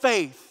their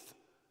faith.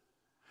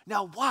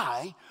 Now,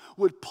 why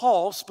would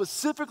Paul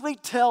specifically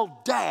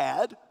tell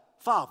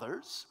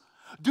fathers,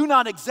 do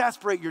not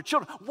exasperate your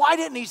children? Why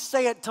didn't he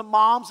say it to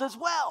moms as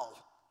well?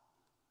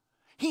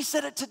 He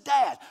said it to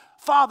dad.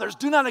 Fathers,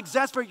 do not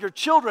exasperate your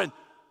children,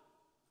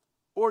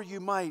 or you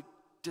might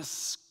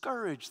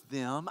discourage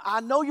them. I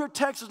know your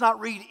text does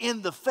not read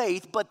in the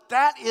faith, but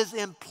that is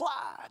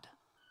implied.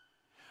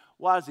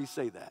 Why does he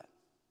say that?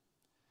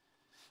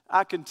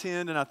 I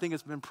contend, and I think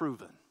it's been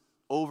proven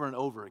over and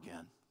over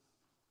again,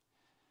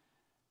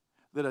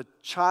 that a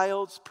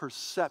child's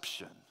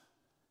perception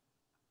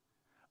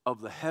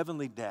of the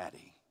heavenly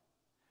daddy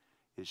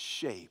is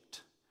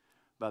shaped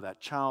by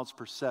that child's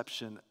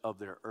perception of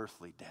their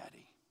earthly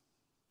daddy.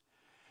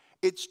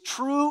 It's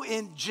true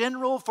in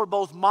general for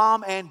both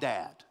mom and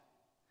dad,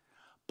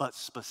 but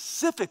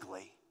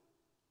specifically,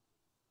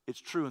 it's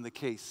true in the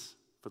case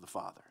for the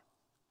father.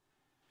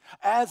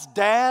 As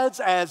dads,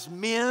 as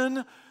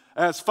men,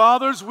 as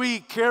fathers, we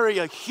carry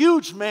a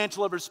huge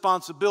mantle of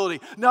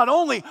responsibility. Not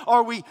only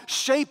are we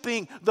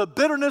shaping the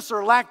bitterness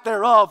or lack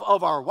thereof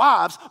of our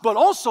wives, but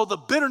also the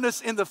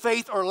bitterness in the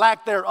faith or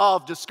lack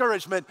thereof,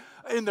 discouragement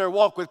in their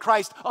walk with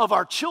Christ of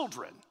our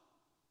children.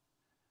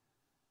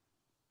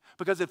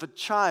 Because if a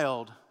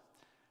child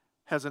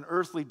has an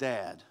earthly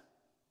dad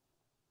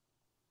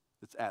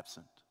that's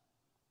absent,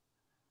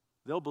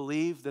 they'll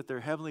believe that their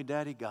heavenly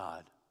daddy,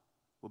 God,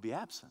 will be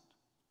absent.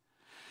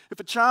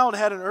 If a child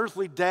had an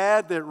earthly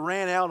dad that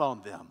ran out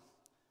on them,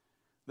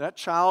 that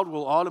child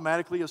will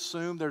automatically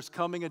assume there's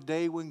coming a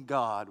day when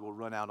God will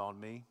run out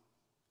on me.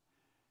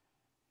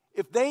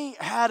 If they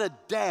had a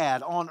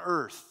dad on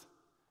earth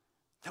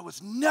that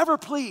was never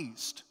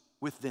pleased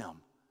with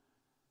them,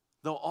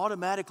 they'll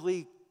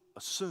automatically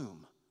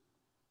assume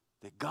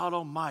that God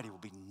Almighty will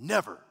be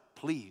never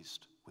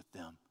pleased with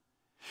them.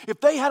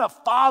 If they had a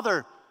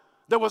father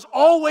that was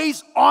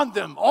always on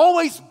them,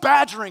 always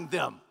badgering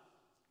them,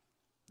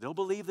 they'll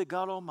believe that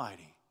God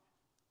Almighty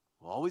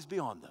will always be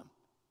on them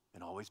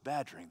and always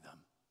badgering them.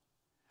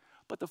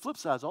 But the flip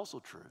side is also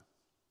true.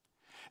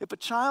 If a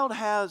child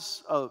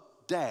has a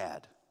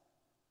dad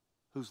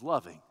who's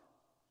loving,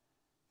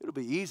 it'll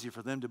be easy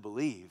for them to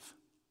believe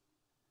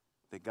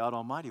that God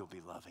Almighty will be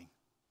loving.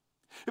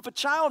 If a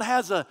child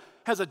has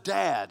a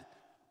dad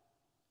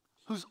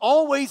who's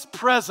always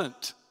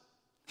present,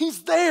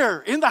 he's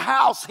there in the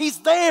house, he's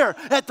there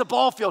at the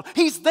ball field,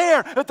 he's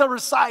there at the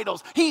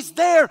recitals, he's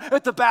there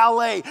at the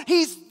ballet,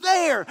 he's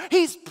there,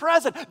 he's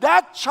present,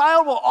 that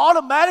child will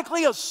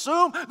automatically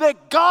assume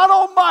that God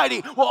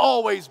Almighty will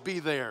always be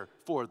there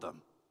for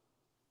them.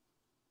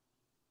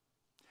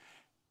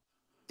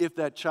 If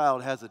that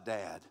child has a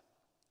dad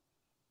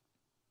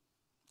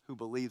who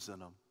believes in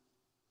them,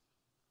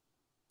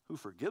 who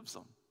forgives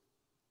them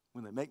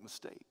when they make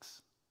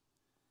mistakes,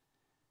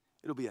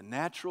 it'll be a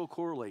natural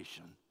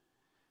correlation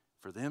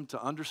for them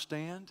to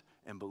understand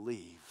and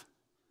believe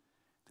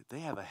that they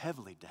have a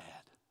heavenly dad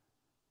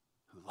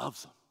who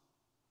loves them.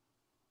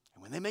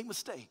 And when they make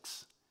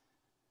mistakes,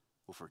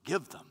 will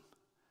forgive them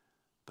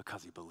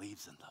because he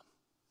believes in them.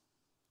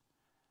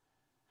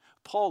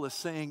 Paul is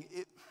saying,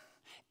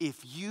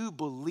 if you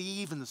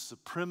believe in the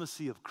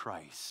supremacy of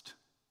Christ,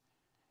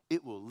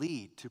 it will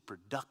lead to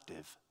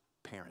productive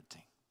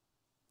parenting.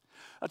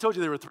 I told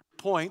you there were 3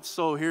 points,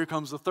 so here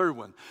comes the third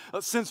one.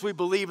 Since we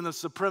believe in the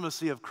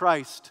supremacy of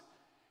Christ,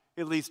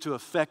 it leads to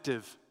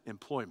effective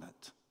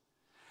employment.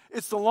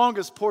 It's the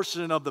longest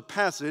portion of the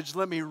passage.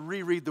 Let me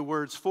reread the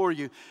words for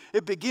you.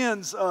 It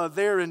begins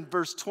there in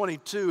verse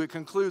 22. It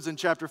concludes in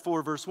chapter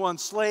 4, verse 1.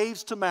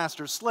 Slaves to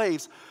masters.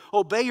 Slaves,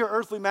 obey your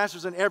earthly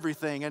masters in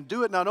everything, and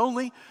do it not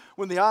only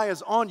when the eye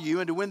is on you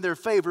and to win their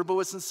favor, but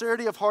with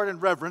sincerity of heart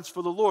and reverence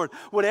for the Lord.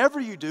 Whatever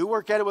you do,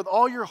 work at it with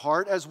all your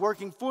heart as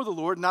working for the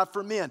Lord, not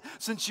for men,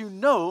 since you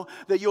know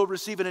that you'll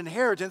receive an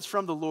inheritance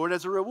from the Lord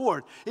as a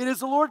reward. It is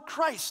the Lord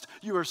Christ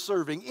you are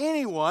serving.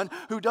 Anyone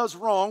who does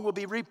wrong will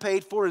be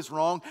repaid for his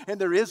wrong, and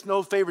there is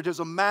no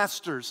favoritism.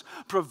 Masters,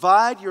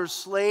 provide your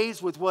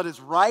slaves with what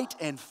is right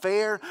and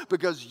fair,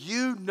 because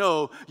you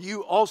know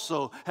you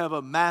also have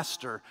a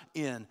master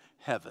in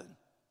heaven.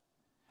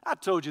 I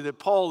told you that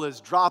Paul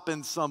is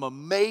dropping some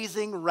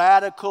amazing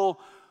radical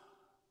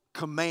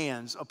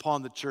commands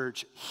upon the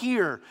church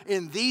here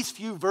in these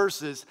few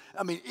verses.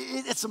 I mean,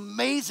 it's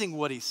amazing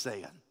what he's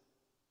saying.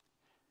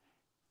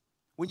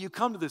 When you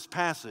come to this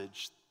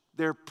passage,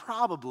 there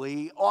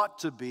probably ought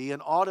to be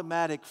an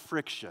automatic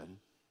friction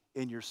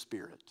in your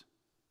spirit.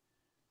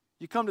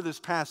 You come to this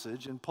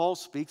passage, and Paul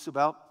speaks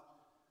about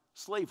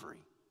slavery.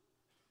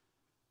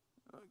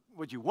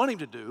 What you want him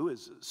to do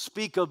is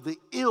speak of the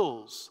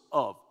ills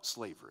of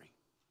slavery.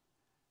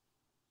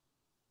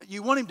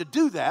 You want him to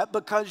do that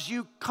because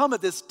you come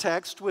at this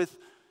text with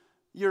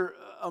your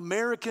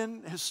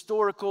American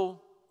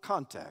historical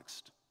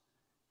context.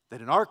 That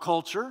in our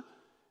culture,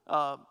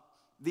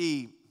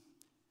 the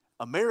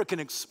American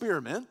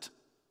experiment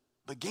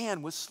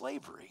began with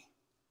slavery.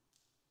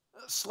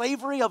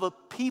 Slavery of a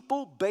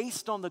people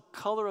based on the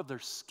color of their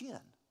skin.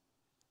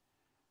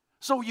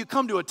 So you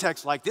come to a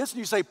text like this and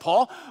you say,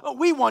 Paul,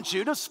 we want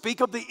you to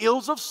speak of the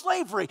ills of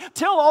slavery.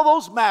 Tell all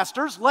those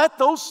masters, let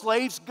those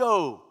slaves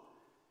go.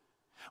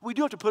 We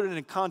do have to put it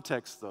in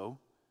context, though.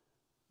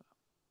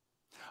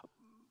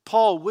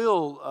 Paul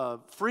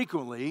will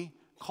frequently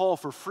call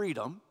for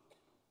freedom.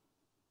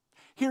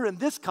 Here in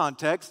this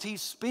context,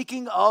 he's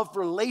speaking of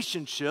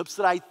relationships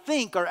that I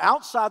think are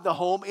outside the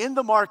home in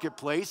the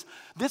marketplace.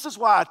 This is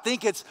why I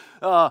think it's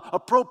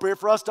appropriate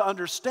for us to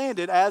understand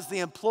it as the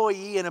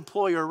employee and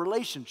employer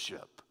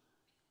relationship.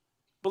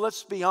 But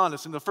let's be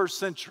honest, in the first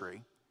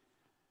century,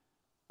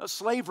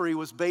 slavery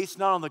was based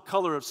not on the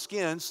color of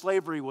skin.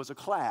 Slavery was a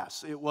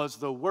class. It was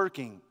the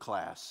working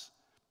class.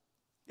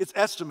 It's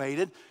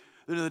estimated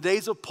that in the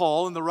days of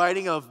Paul, in the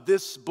writing of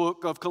this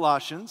book of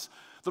Colossians,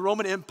 the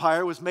Roman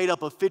Empire was made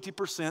up of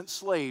 50%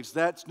 slaves.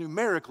 That's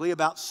numerically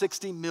about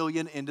 60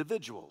 million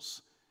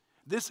individuals.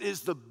 This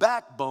is the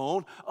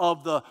backbone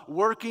of the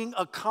working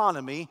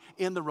economy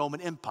in the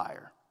Roman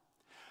Empire.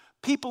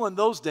 People in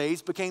those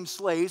days became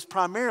slaves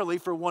primarily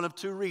for one of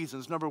two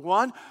reasons. Number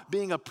one,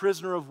 being a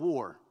prisoner of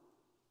war.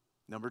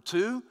 Number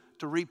two,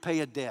 to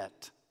repay a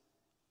debt.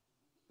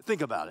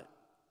 Think about it.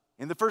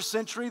 In the first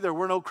century, there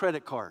were no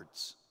credit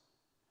cards.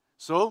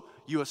 So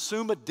you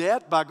assume a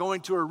debt by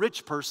going to a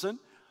rich person,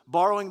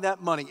 borrowing that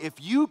money. If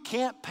you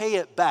can't pay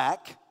it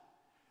back,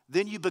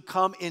 then you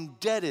become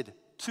indebted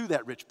to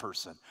that rich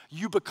person.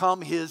 You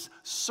become his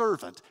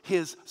servant,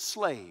 his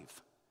slave.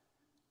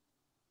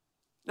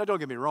 Now, don't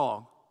get me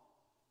wrong.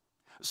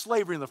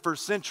 Slavery in the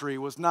first century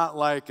was not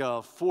like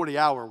a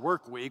 40-hour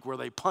work week where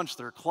they punched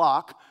their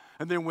clock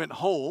and then went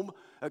home,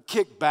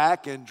 kicked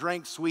back and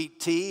drank sweet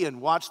tea and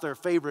watched their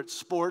favorite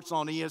sports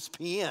on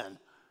ESPN.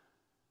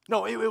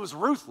 No, it was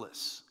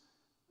ruthless.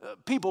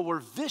 People were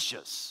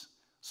vicious.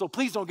 So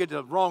please don't get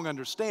the wrong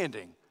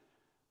understanding.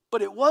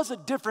 But it was a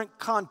different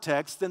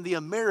context than the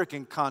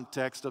American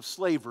context of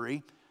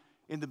slavery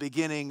in the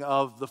beginning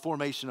of the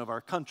formation of our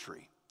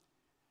country.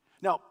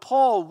 Now,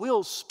 Paul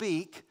will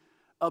speak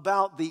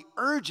about the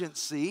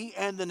urgency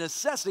and the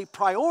necessity,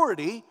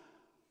 priority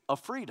of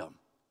freedom.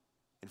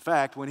 In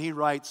fact, when he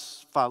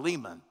writes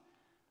Philemon,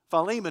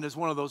 Philemon is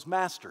one of those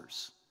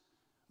masters.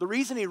 The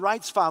reason he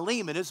writes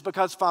Philemon is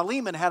because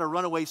Philemon had a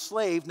runaway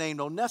slave named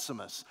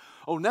Onesimus.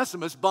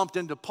 Onesimus bumped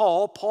into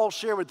Paul. Paul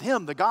shared with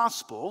him the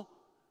gospel.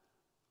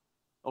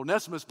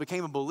 Onesimus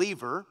became a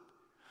believer.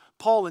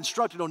 Paul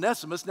instructed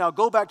Onesimus, now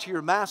go back to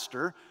your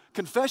master,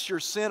 confess your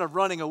sin of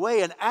running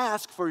away, and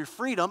ask for your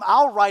freedom.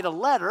 I'll write a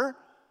letter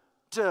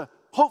to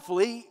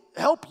hopefully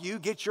help you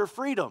get your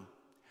freedom.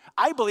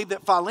 I believe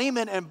that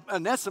Philemon and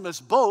Onesimus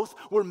both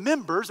were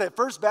members at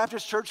First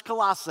Baptist Church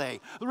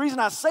Colossae. The reason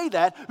I say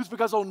that is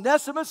because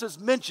Onesimus is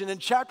mentioned in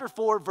chapter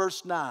 4,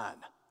 verse 9.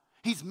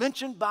 He's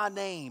mentioned by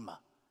name.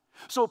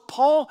 So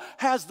Paul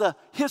has the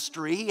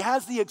history, he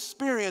has the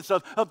experience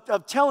of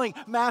telling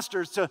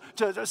masters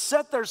to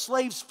set their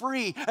slaves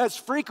free as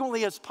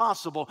frequently as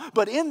possible.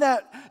 But in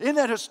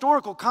that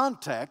historical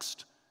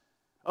context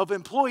of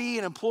employee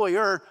and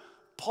employer,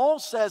 Paul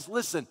says,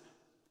 listen,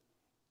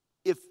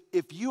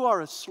 if you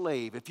are a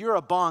slave, if you're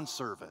a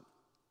bondservant,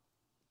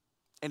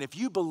 and if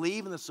you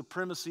believe in the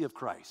supremacy of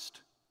Christ,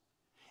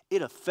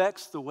 it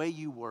affects the way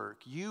you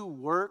work. You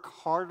work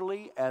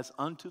heartily as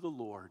unto the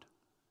Lord.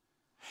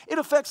 It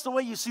affects the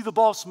way you see the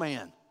boss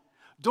man.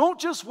 Don't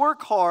just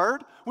work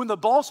hard when the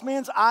boss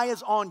man's eye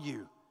is on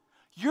you.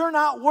 You're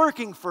not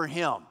working for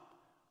him.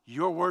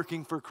 You're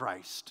working for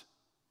Christ.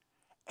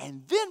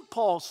 And then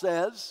Paul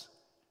says,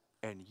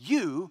 and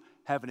you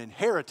have an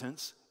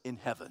inheritance in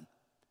heaven.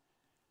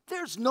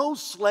 There's no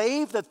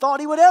slave that thought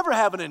he would ever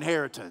have an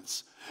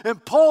inheritance.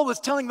 And Paul is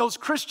telling those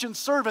Christian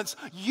servants,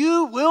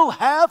 you will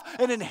have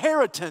an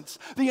inheritance.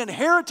 The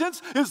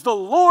inheritance is the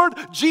Lord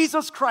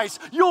Jesus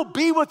Christ. You'll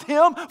be with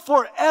him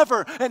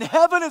forever. And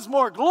heaven is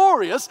more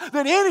glorious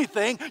than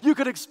anything you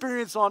could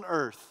experience on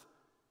earth.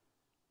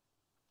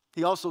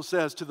 He also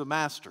says to the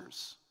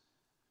masters,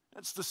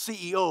 that's the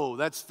CEO,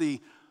 that's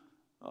the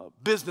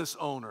business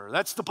owner,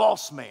 that's the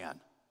boss man.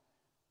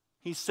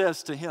 He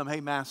says to him, hey,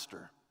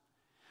 master,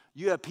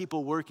 you have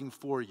people working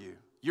for you.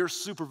 You're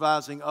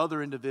supervising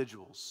other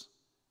individuals.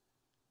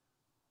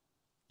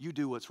 You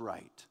do what's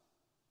right.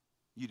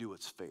 You do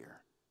what's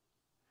fair.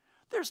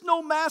 There's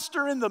no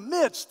master in the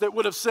midst that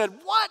would have said,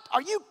 what?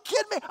 Are you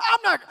kidding me?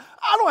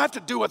 I don't have to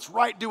do what's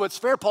right, do what's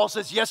fair. Paul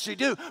says, yes, you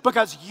do,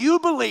 because you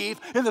believe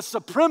in the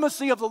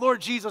supremacy of the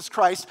Lord Jesus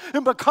Christ.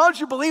 And because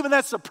you believe in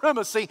that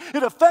supremacy,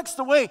 it affects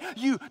the way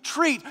you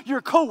treat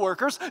your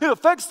coworkers. It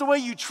affects the way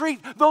you treat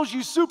those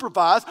you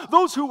supervise,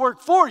 those who work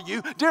for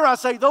you, dare I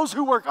say, those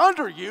who work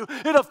under you.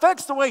 It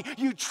affects the way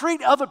you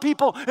treat other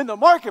people in the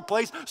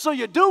marketplace. So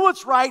you do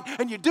what's right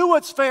and you do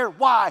what's fair.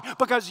 Why?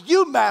 Because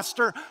you,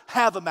 master,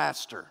 have a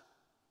master.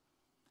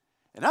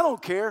 And I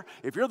don't care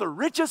if you're the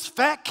richest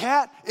fat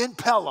cat in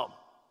Pelham.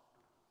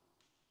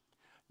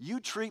 You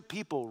treat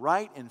people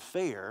right and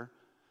fair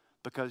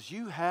because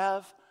you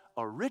have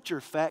a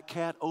richer fat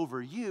cat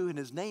over you, and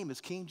his name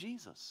is King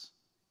Jesus.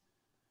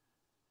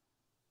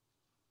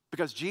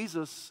 Because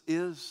Jesus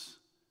is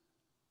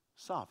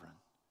sovereign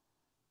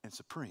and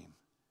supreme.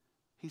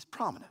 He's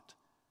prominent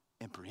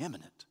and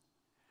preeminent.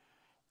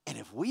 And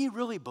if we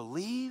really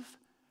believe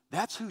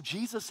that's who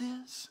Jesus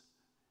is,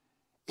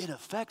 it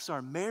affects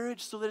our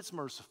marriage so that it's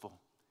merciful.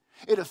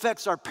 It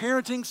affects our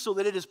parenting so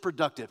that it is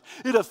productive.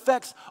 It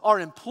affects our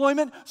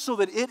employment so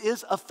that it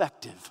is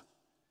effective.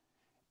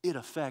 It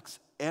affects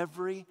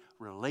every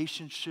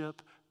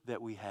relationship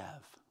that we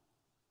have.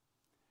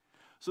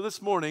 So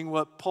this morning,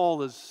 what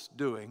Paul is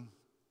doing,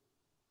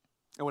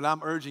 and what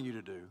I'm urging you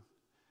to do,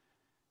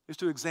 is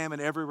to examine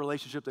every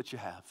relationship that you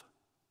have.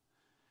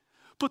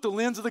 Put the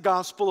lens of the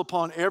gospel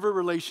upon every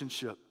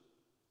relationship.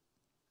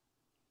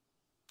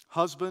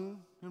 Husband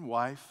and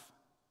wife,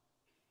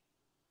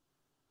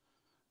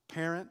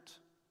 parent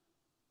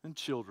and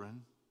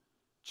children,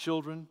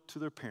 children to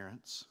their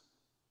parents.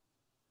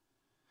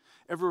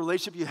 Every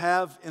relationship you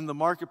have in the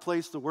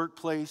marketplace, the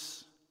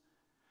workplace,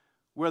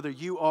 whether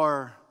you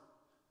are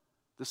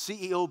the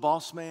CEO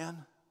boss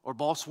man or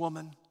boss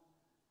woman,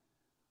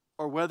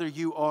 or whether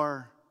you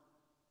are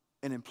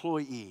an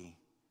employee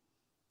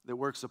that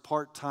works a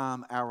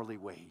part-time hourly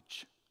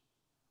wage.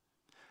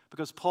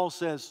 Because Paul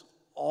says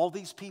all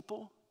these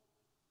people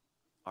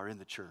are in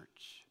the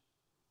church.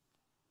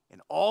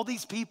 And all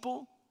these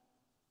people,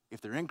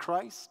 if they're in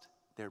Christ,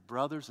 they're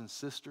brothers and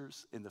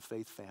sisters in the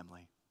faith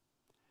family.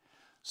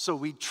 So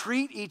we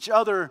treat each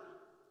other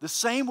the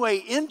same way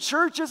in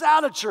church as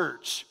out of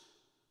church.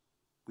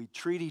 We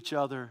treat each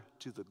other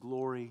to the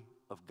glory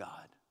of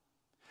God.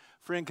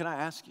 Friend, can I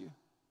ask you,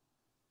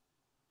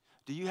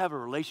 do you have a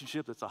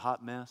relationship that's a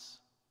hot mess?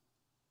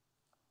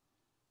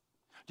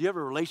 Do you have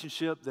a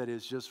relationship that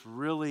is just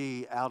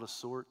really out of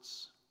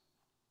sorts?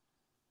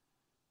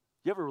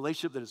 Do you have a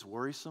relationship that is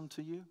worrisome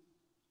to you?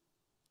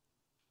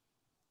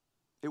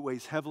 It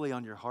weighs heavily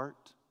on your heart.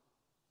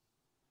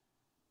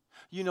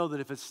 You know that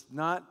if it's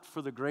not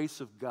for the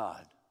grace of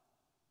God,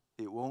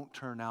 it won't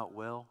turn out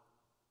well.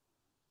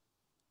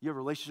 You have a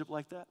relationship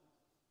like that?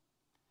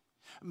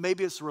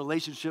 Maybe it's a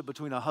relationship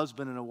between a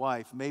husband and a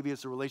wife. Maybe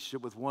it's a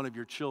relationship with one of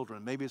your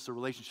children. Maybe it's a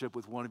relationship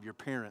with one of your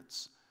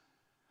parents.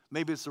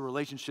 Maybe it's a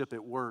relationship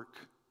at work.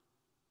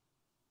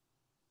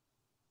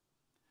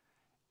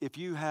 If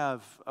you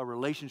have a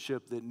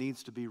relationship that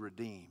needs to be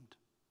redeemed,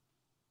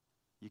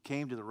 you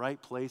came to the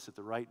right place at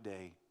the right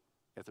day,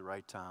 at the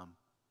right time.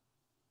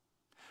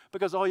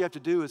 Because all you have to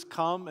do is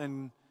come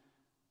and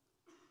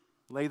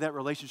lay that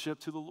relationship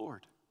to the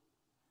Lord.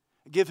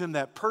 Give him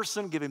that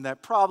person, give him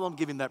that problem,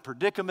 give him that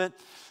predicament.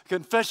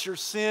 Confess your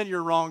sin,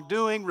 your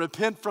wrongdoing,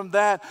 repent from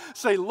that.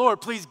 Say,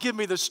 Lord, please give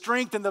me the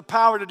strength and the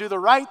power to do the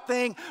right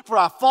thing, for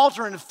I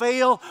falter and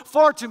fail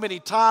far too many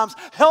times.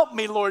 Help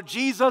me, Lord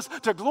Jesus,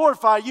 to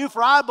glorify you,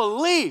 for I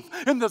believe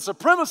in the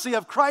supremacy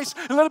of Christ,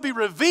 and let it be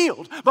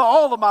revealed by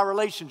all of my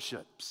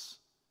relationships.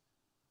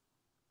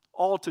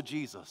 All to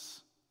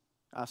Jesus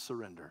I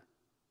surrender.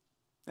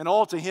 And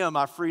all to him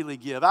I freely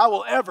give. I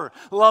will ever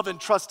love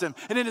and trust him.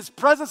 And in his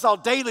presence I'll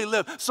daily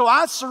live. So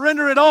I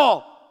surrender it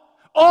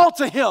all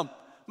to him,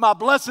 my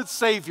blessed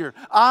Savior.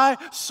 I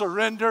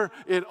surrender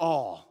it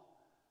all.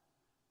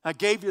 I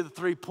gave you the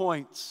 3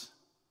 points.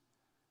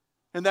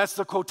 And that's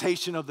the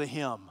quotation of the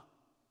hymn.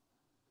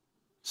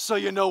 So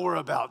you know we're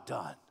about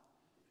done.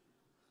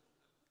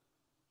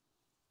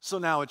 So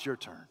now it's your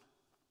turn.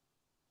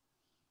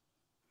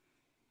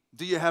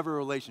 Do you have a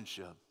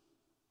relationship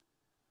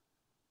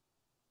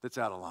that's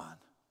out of line?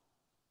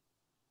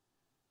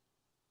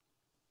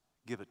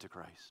 Give it to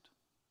Christ.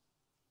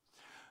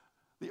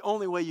 The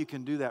only way you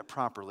can do that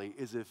properly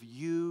is if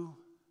you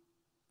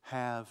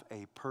have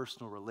a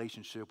personal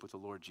relationship with the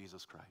Lord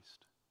Jesus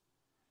Christ.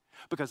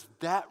 Because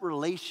that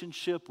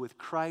relationship with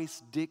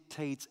Christ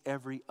dictates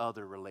every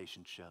other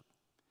relationship.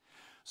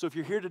 So if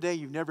you're here today,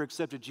 you've never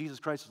accepted Jesus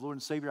Christ as Lord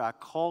and Savior, I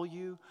call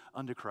you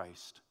unto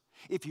Christ.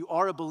 If you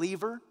are a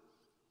believer,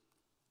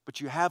 but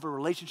you have a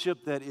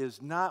relationship that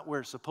is not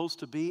where it's supposed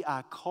to be,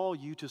 I call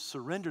you to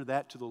surrender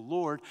that to the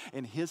Lord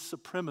and his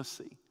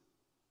supremacy.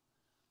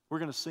 We're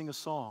going to sing a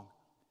song.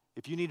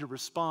 If you need to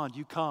respond,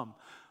 you come.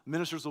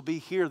 Ministers will be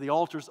here. The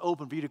altar's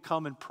open for you to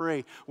come and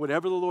pray.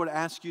 Whatever the Lord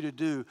asks you to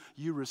do,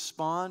 you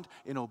respond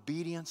in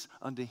obedience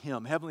unto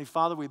Him. Heavenly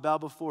Father, we bow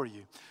before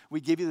you.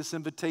 We give you this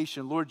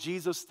invitation. Lord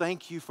Jesus,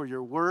 thank you for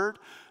your word.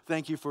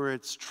 Thank you for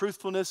its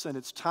truthfulness and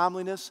its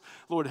timeliness.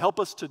 Lord, help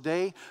us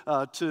today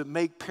to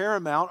make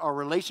paramount our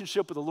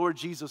relationship with the Lord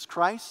Jesus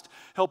Christ.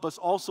 Help us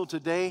also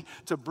today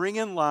to bring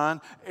in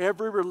line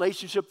every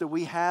relationship that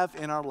we have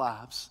in our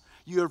lives.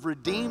 You have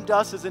redeemed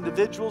us as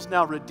individuals.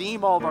 Now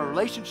redeem all of our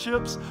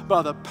relationships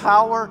by the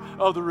power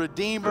of the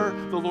Redeemer,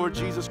 the Lord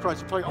Jesus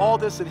Christ. We pray all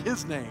this in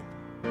His name.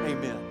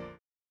 Amen.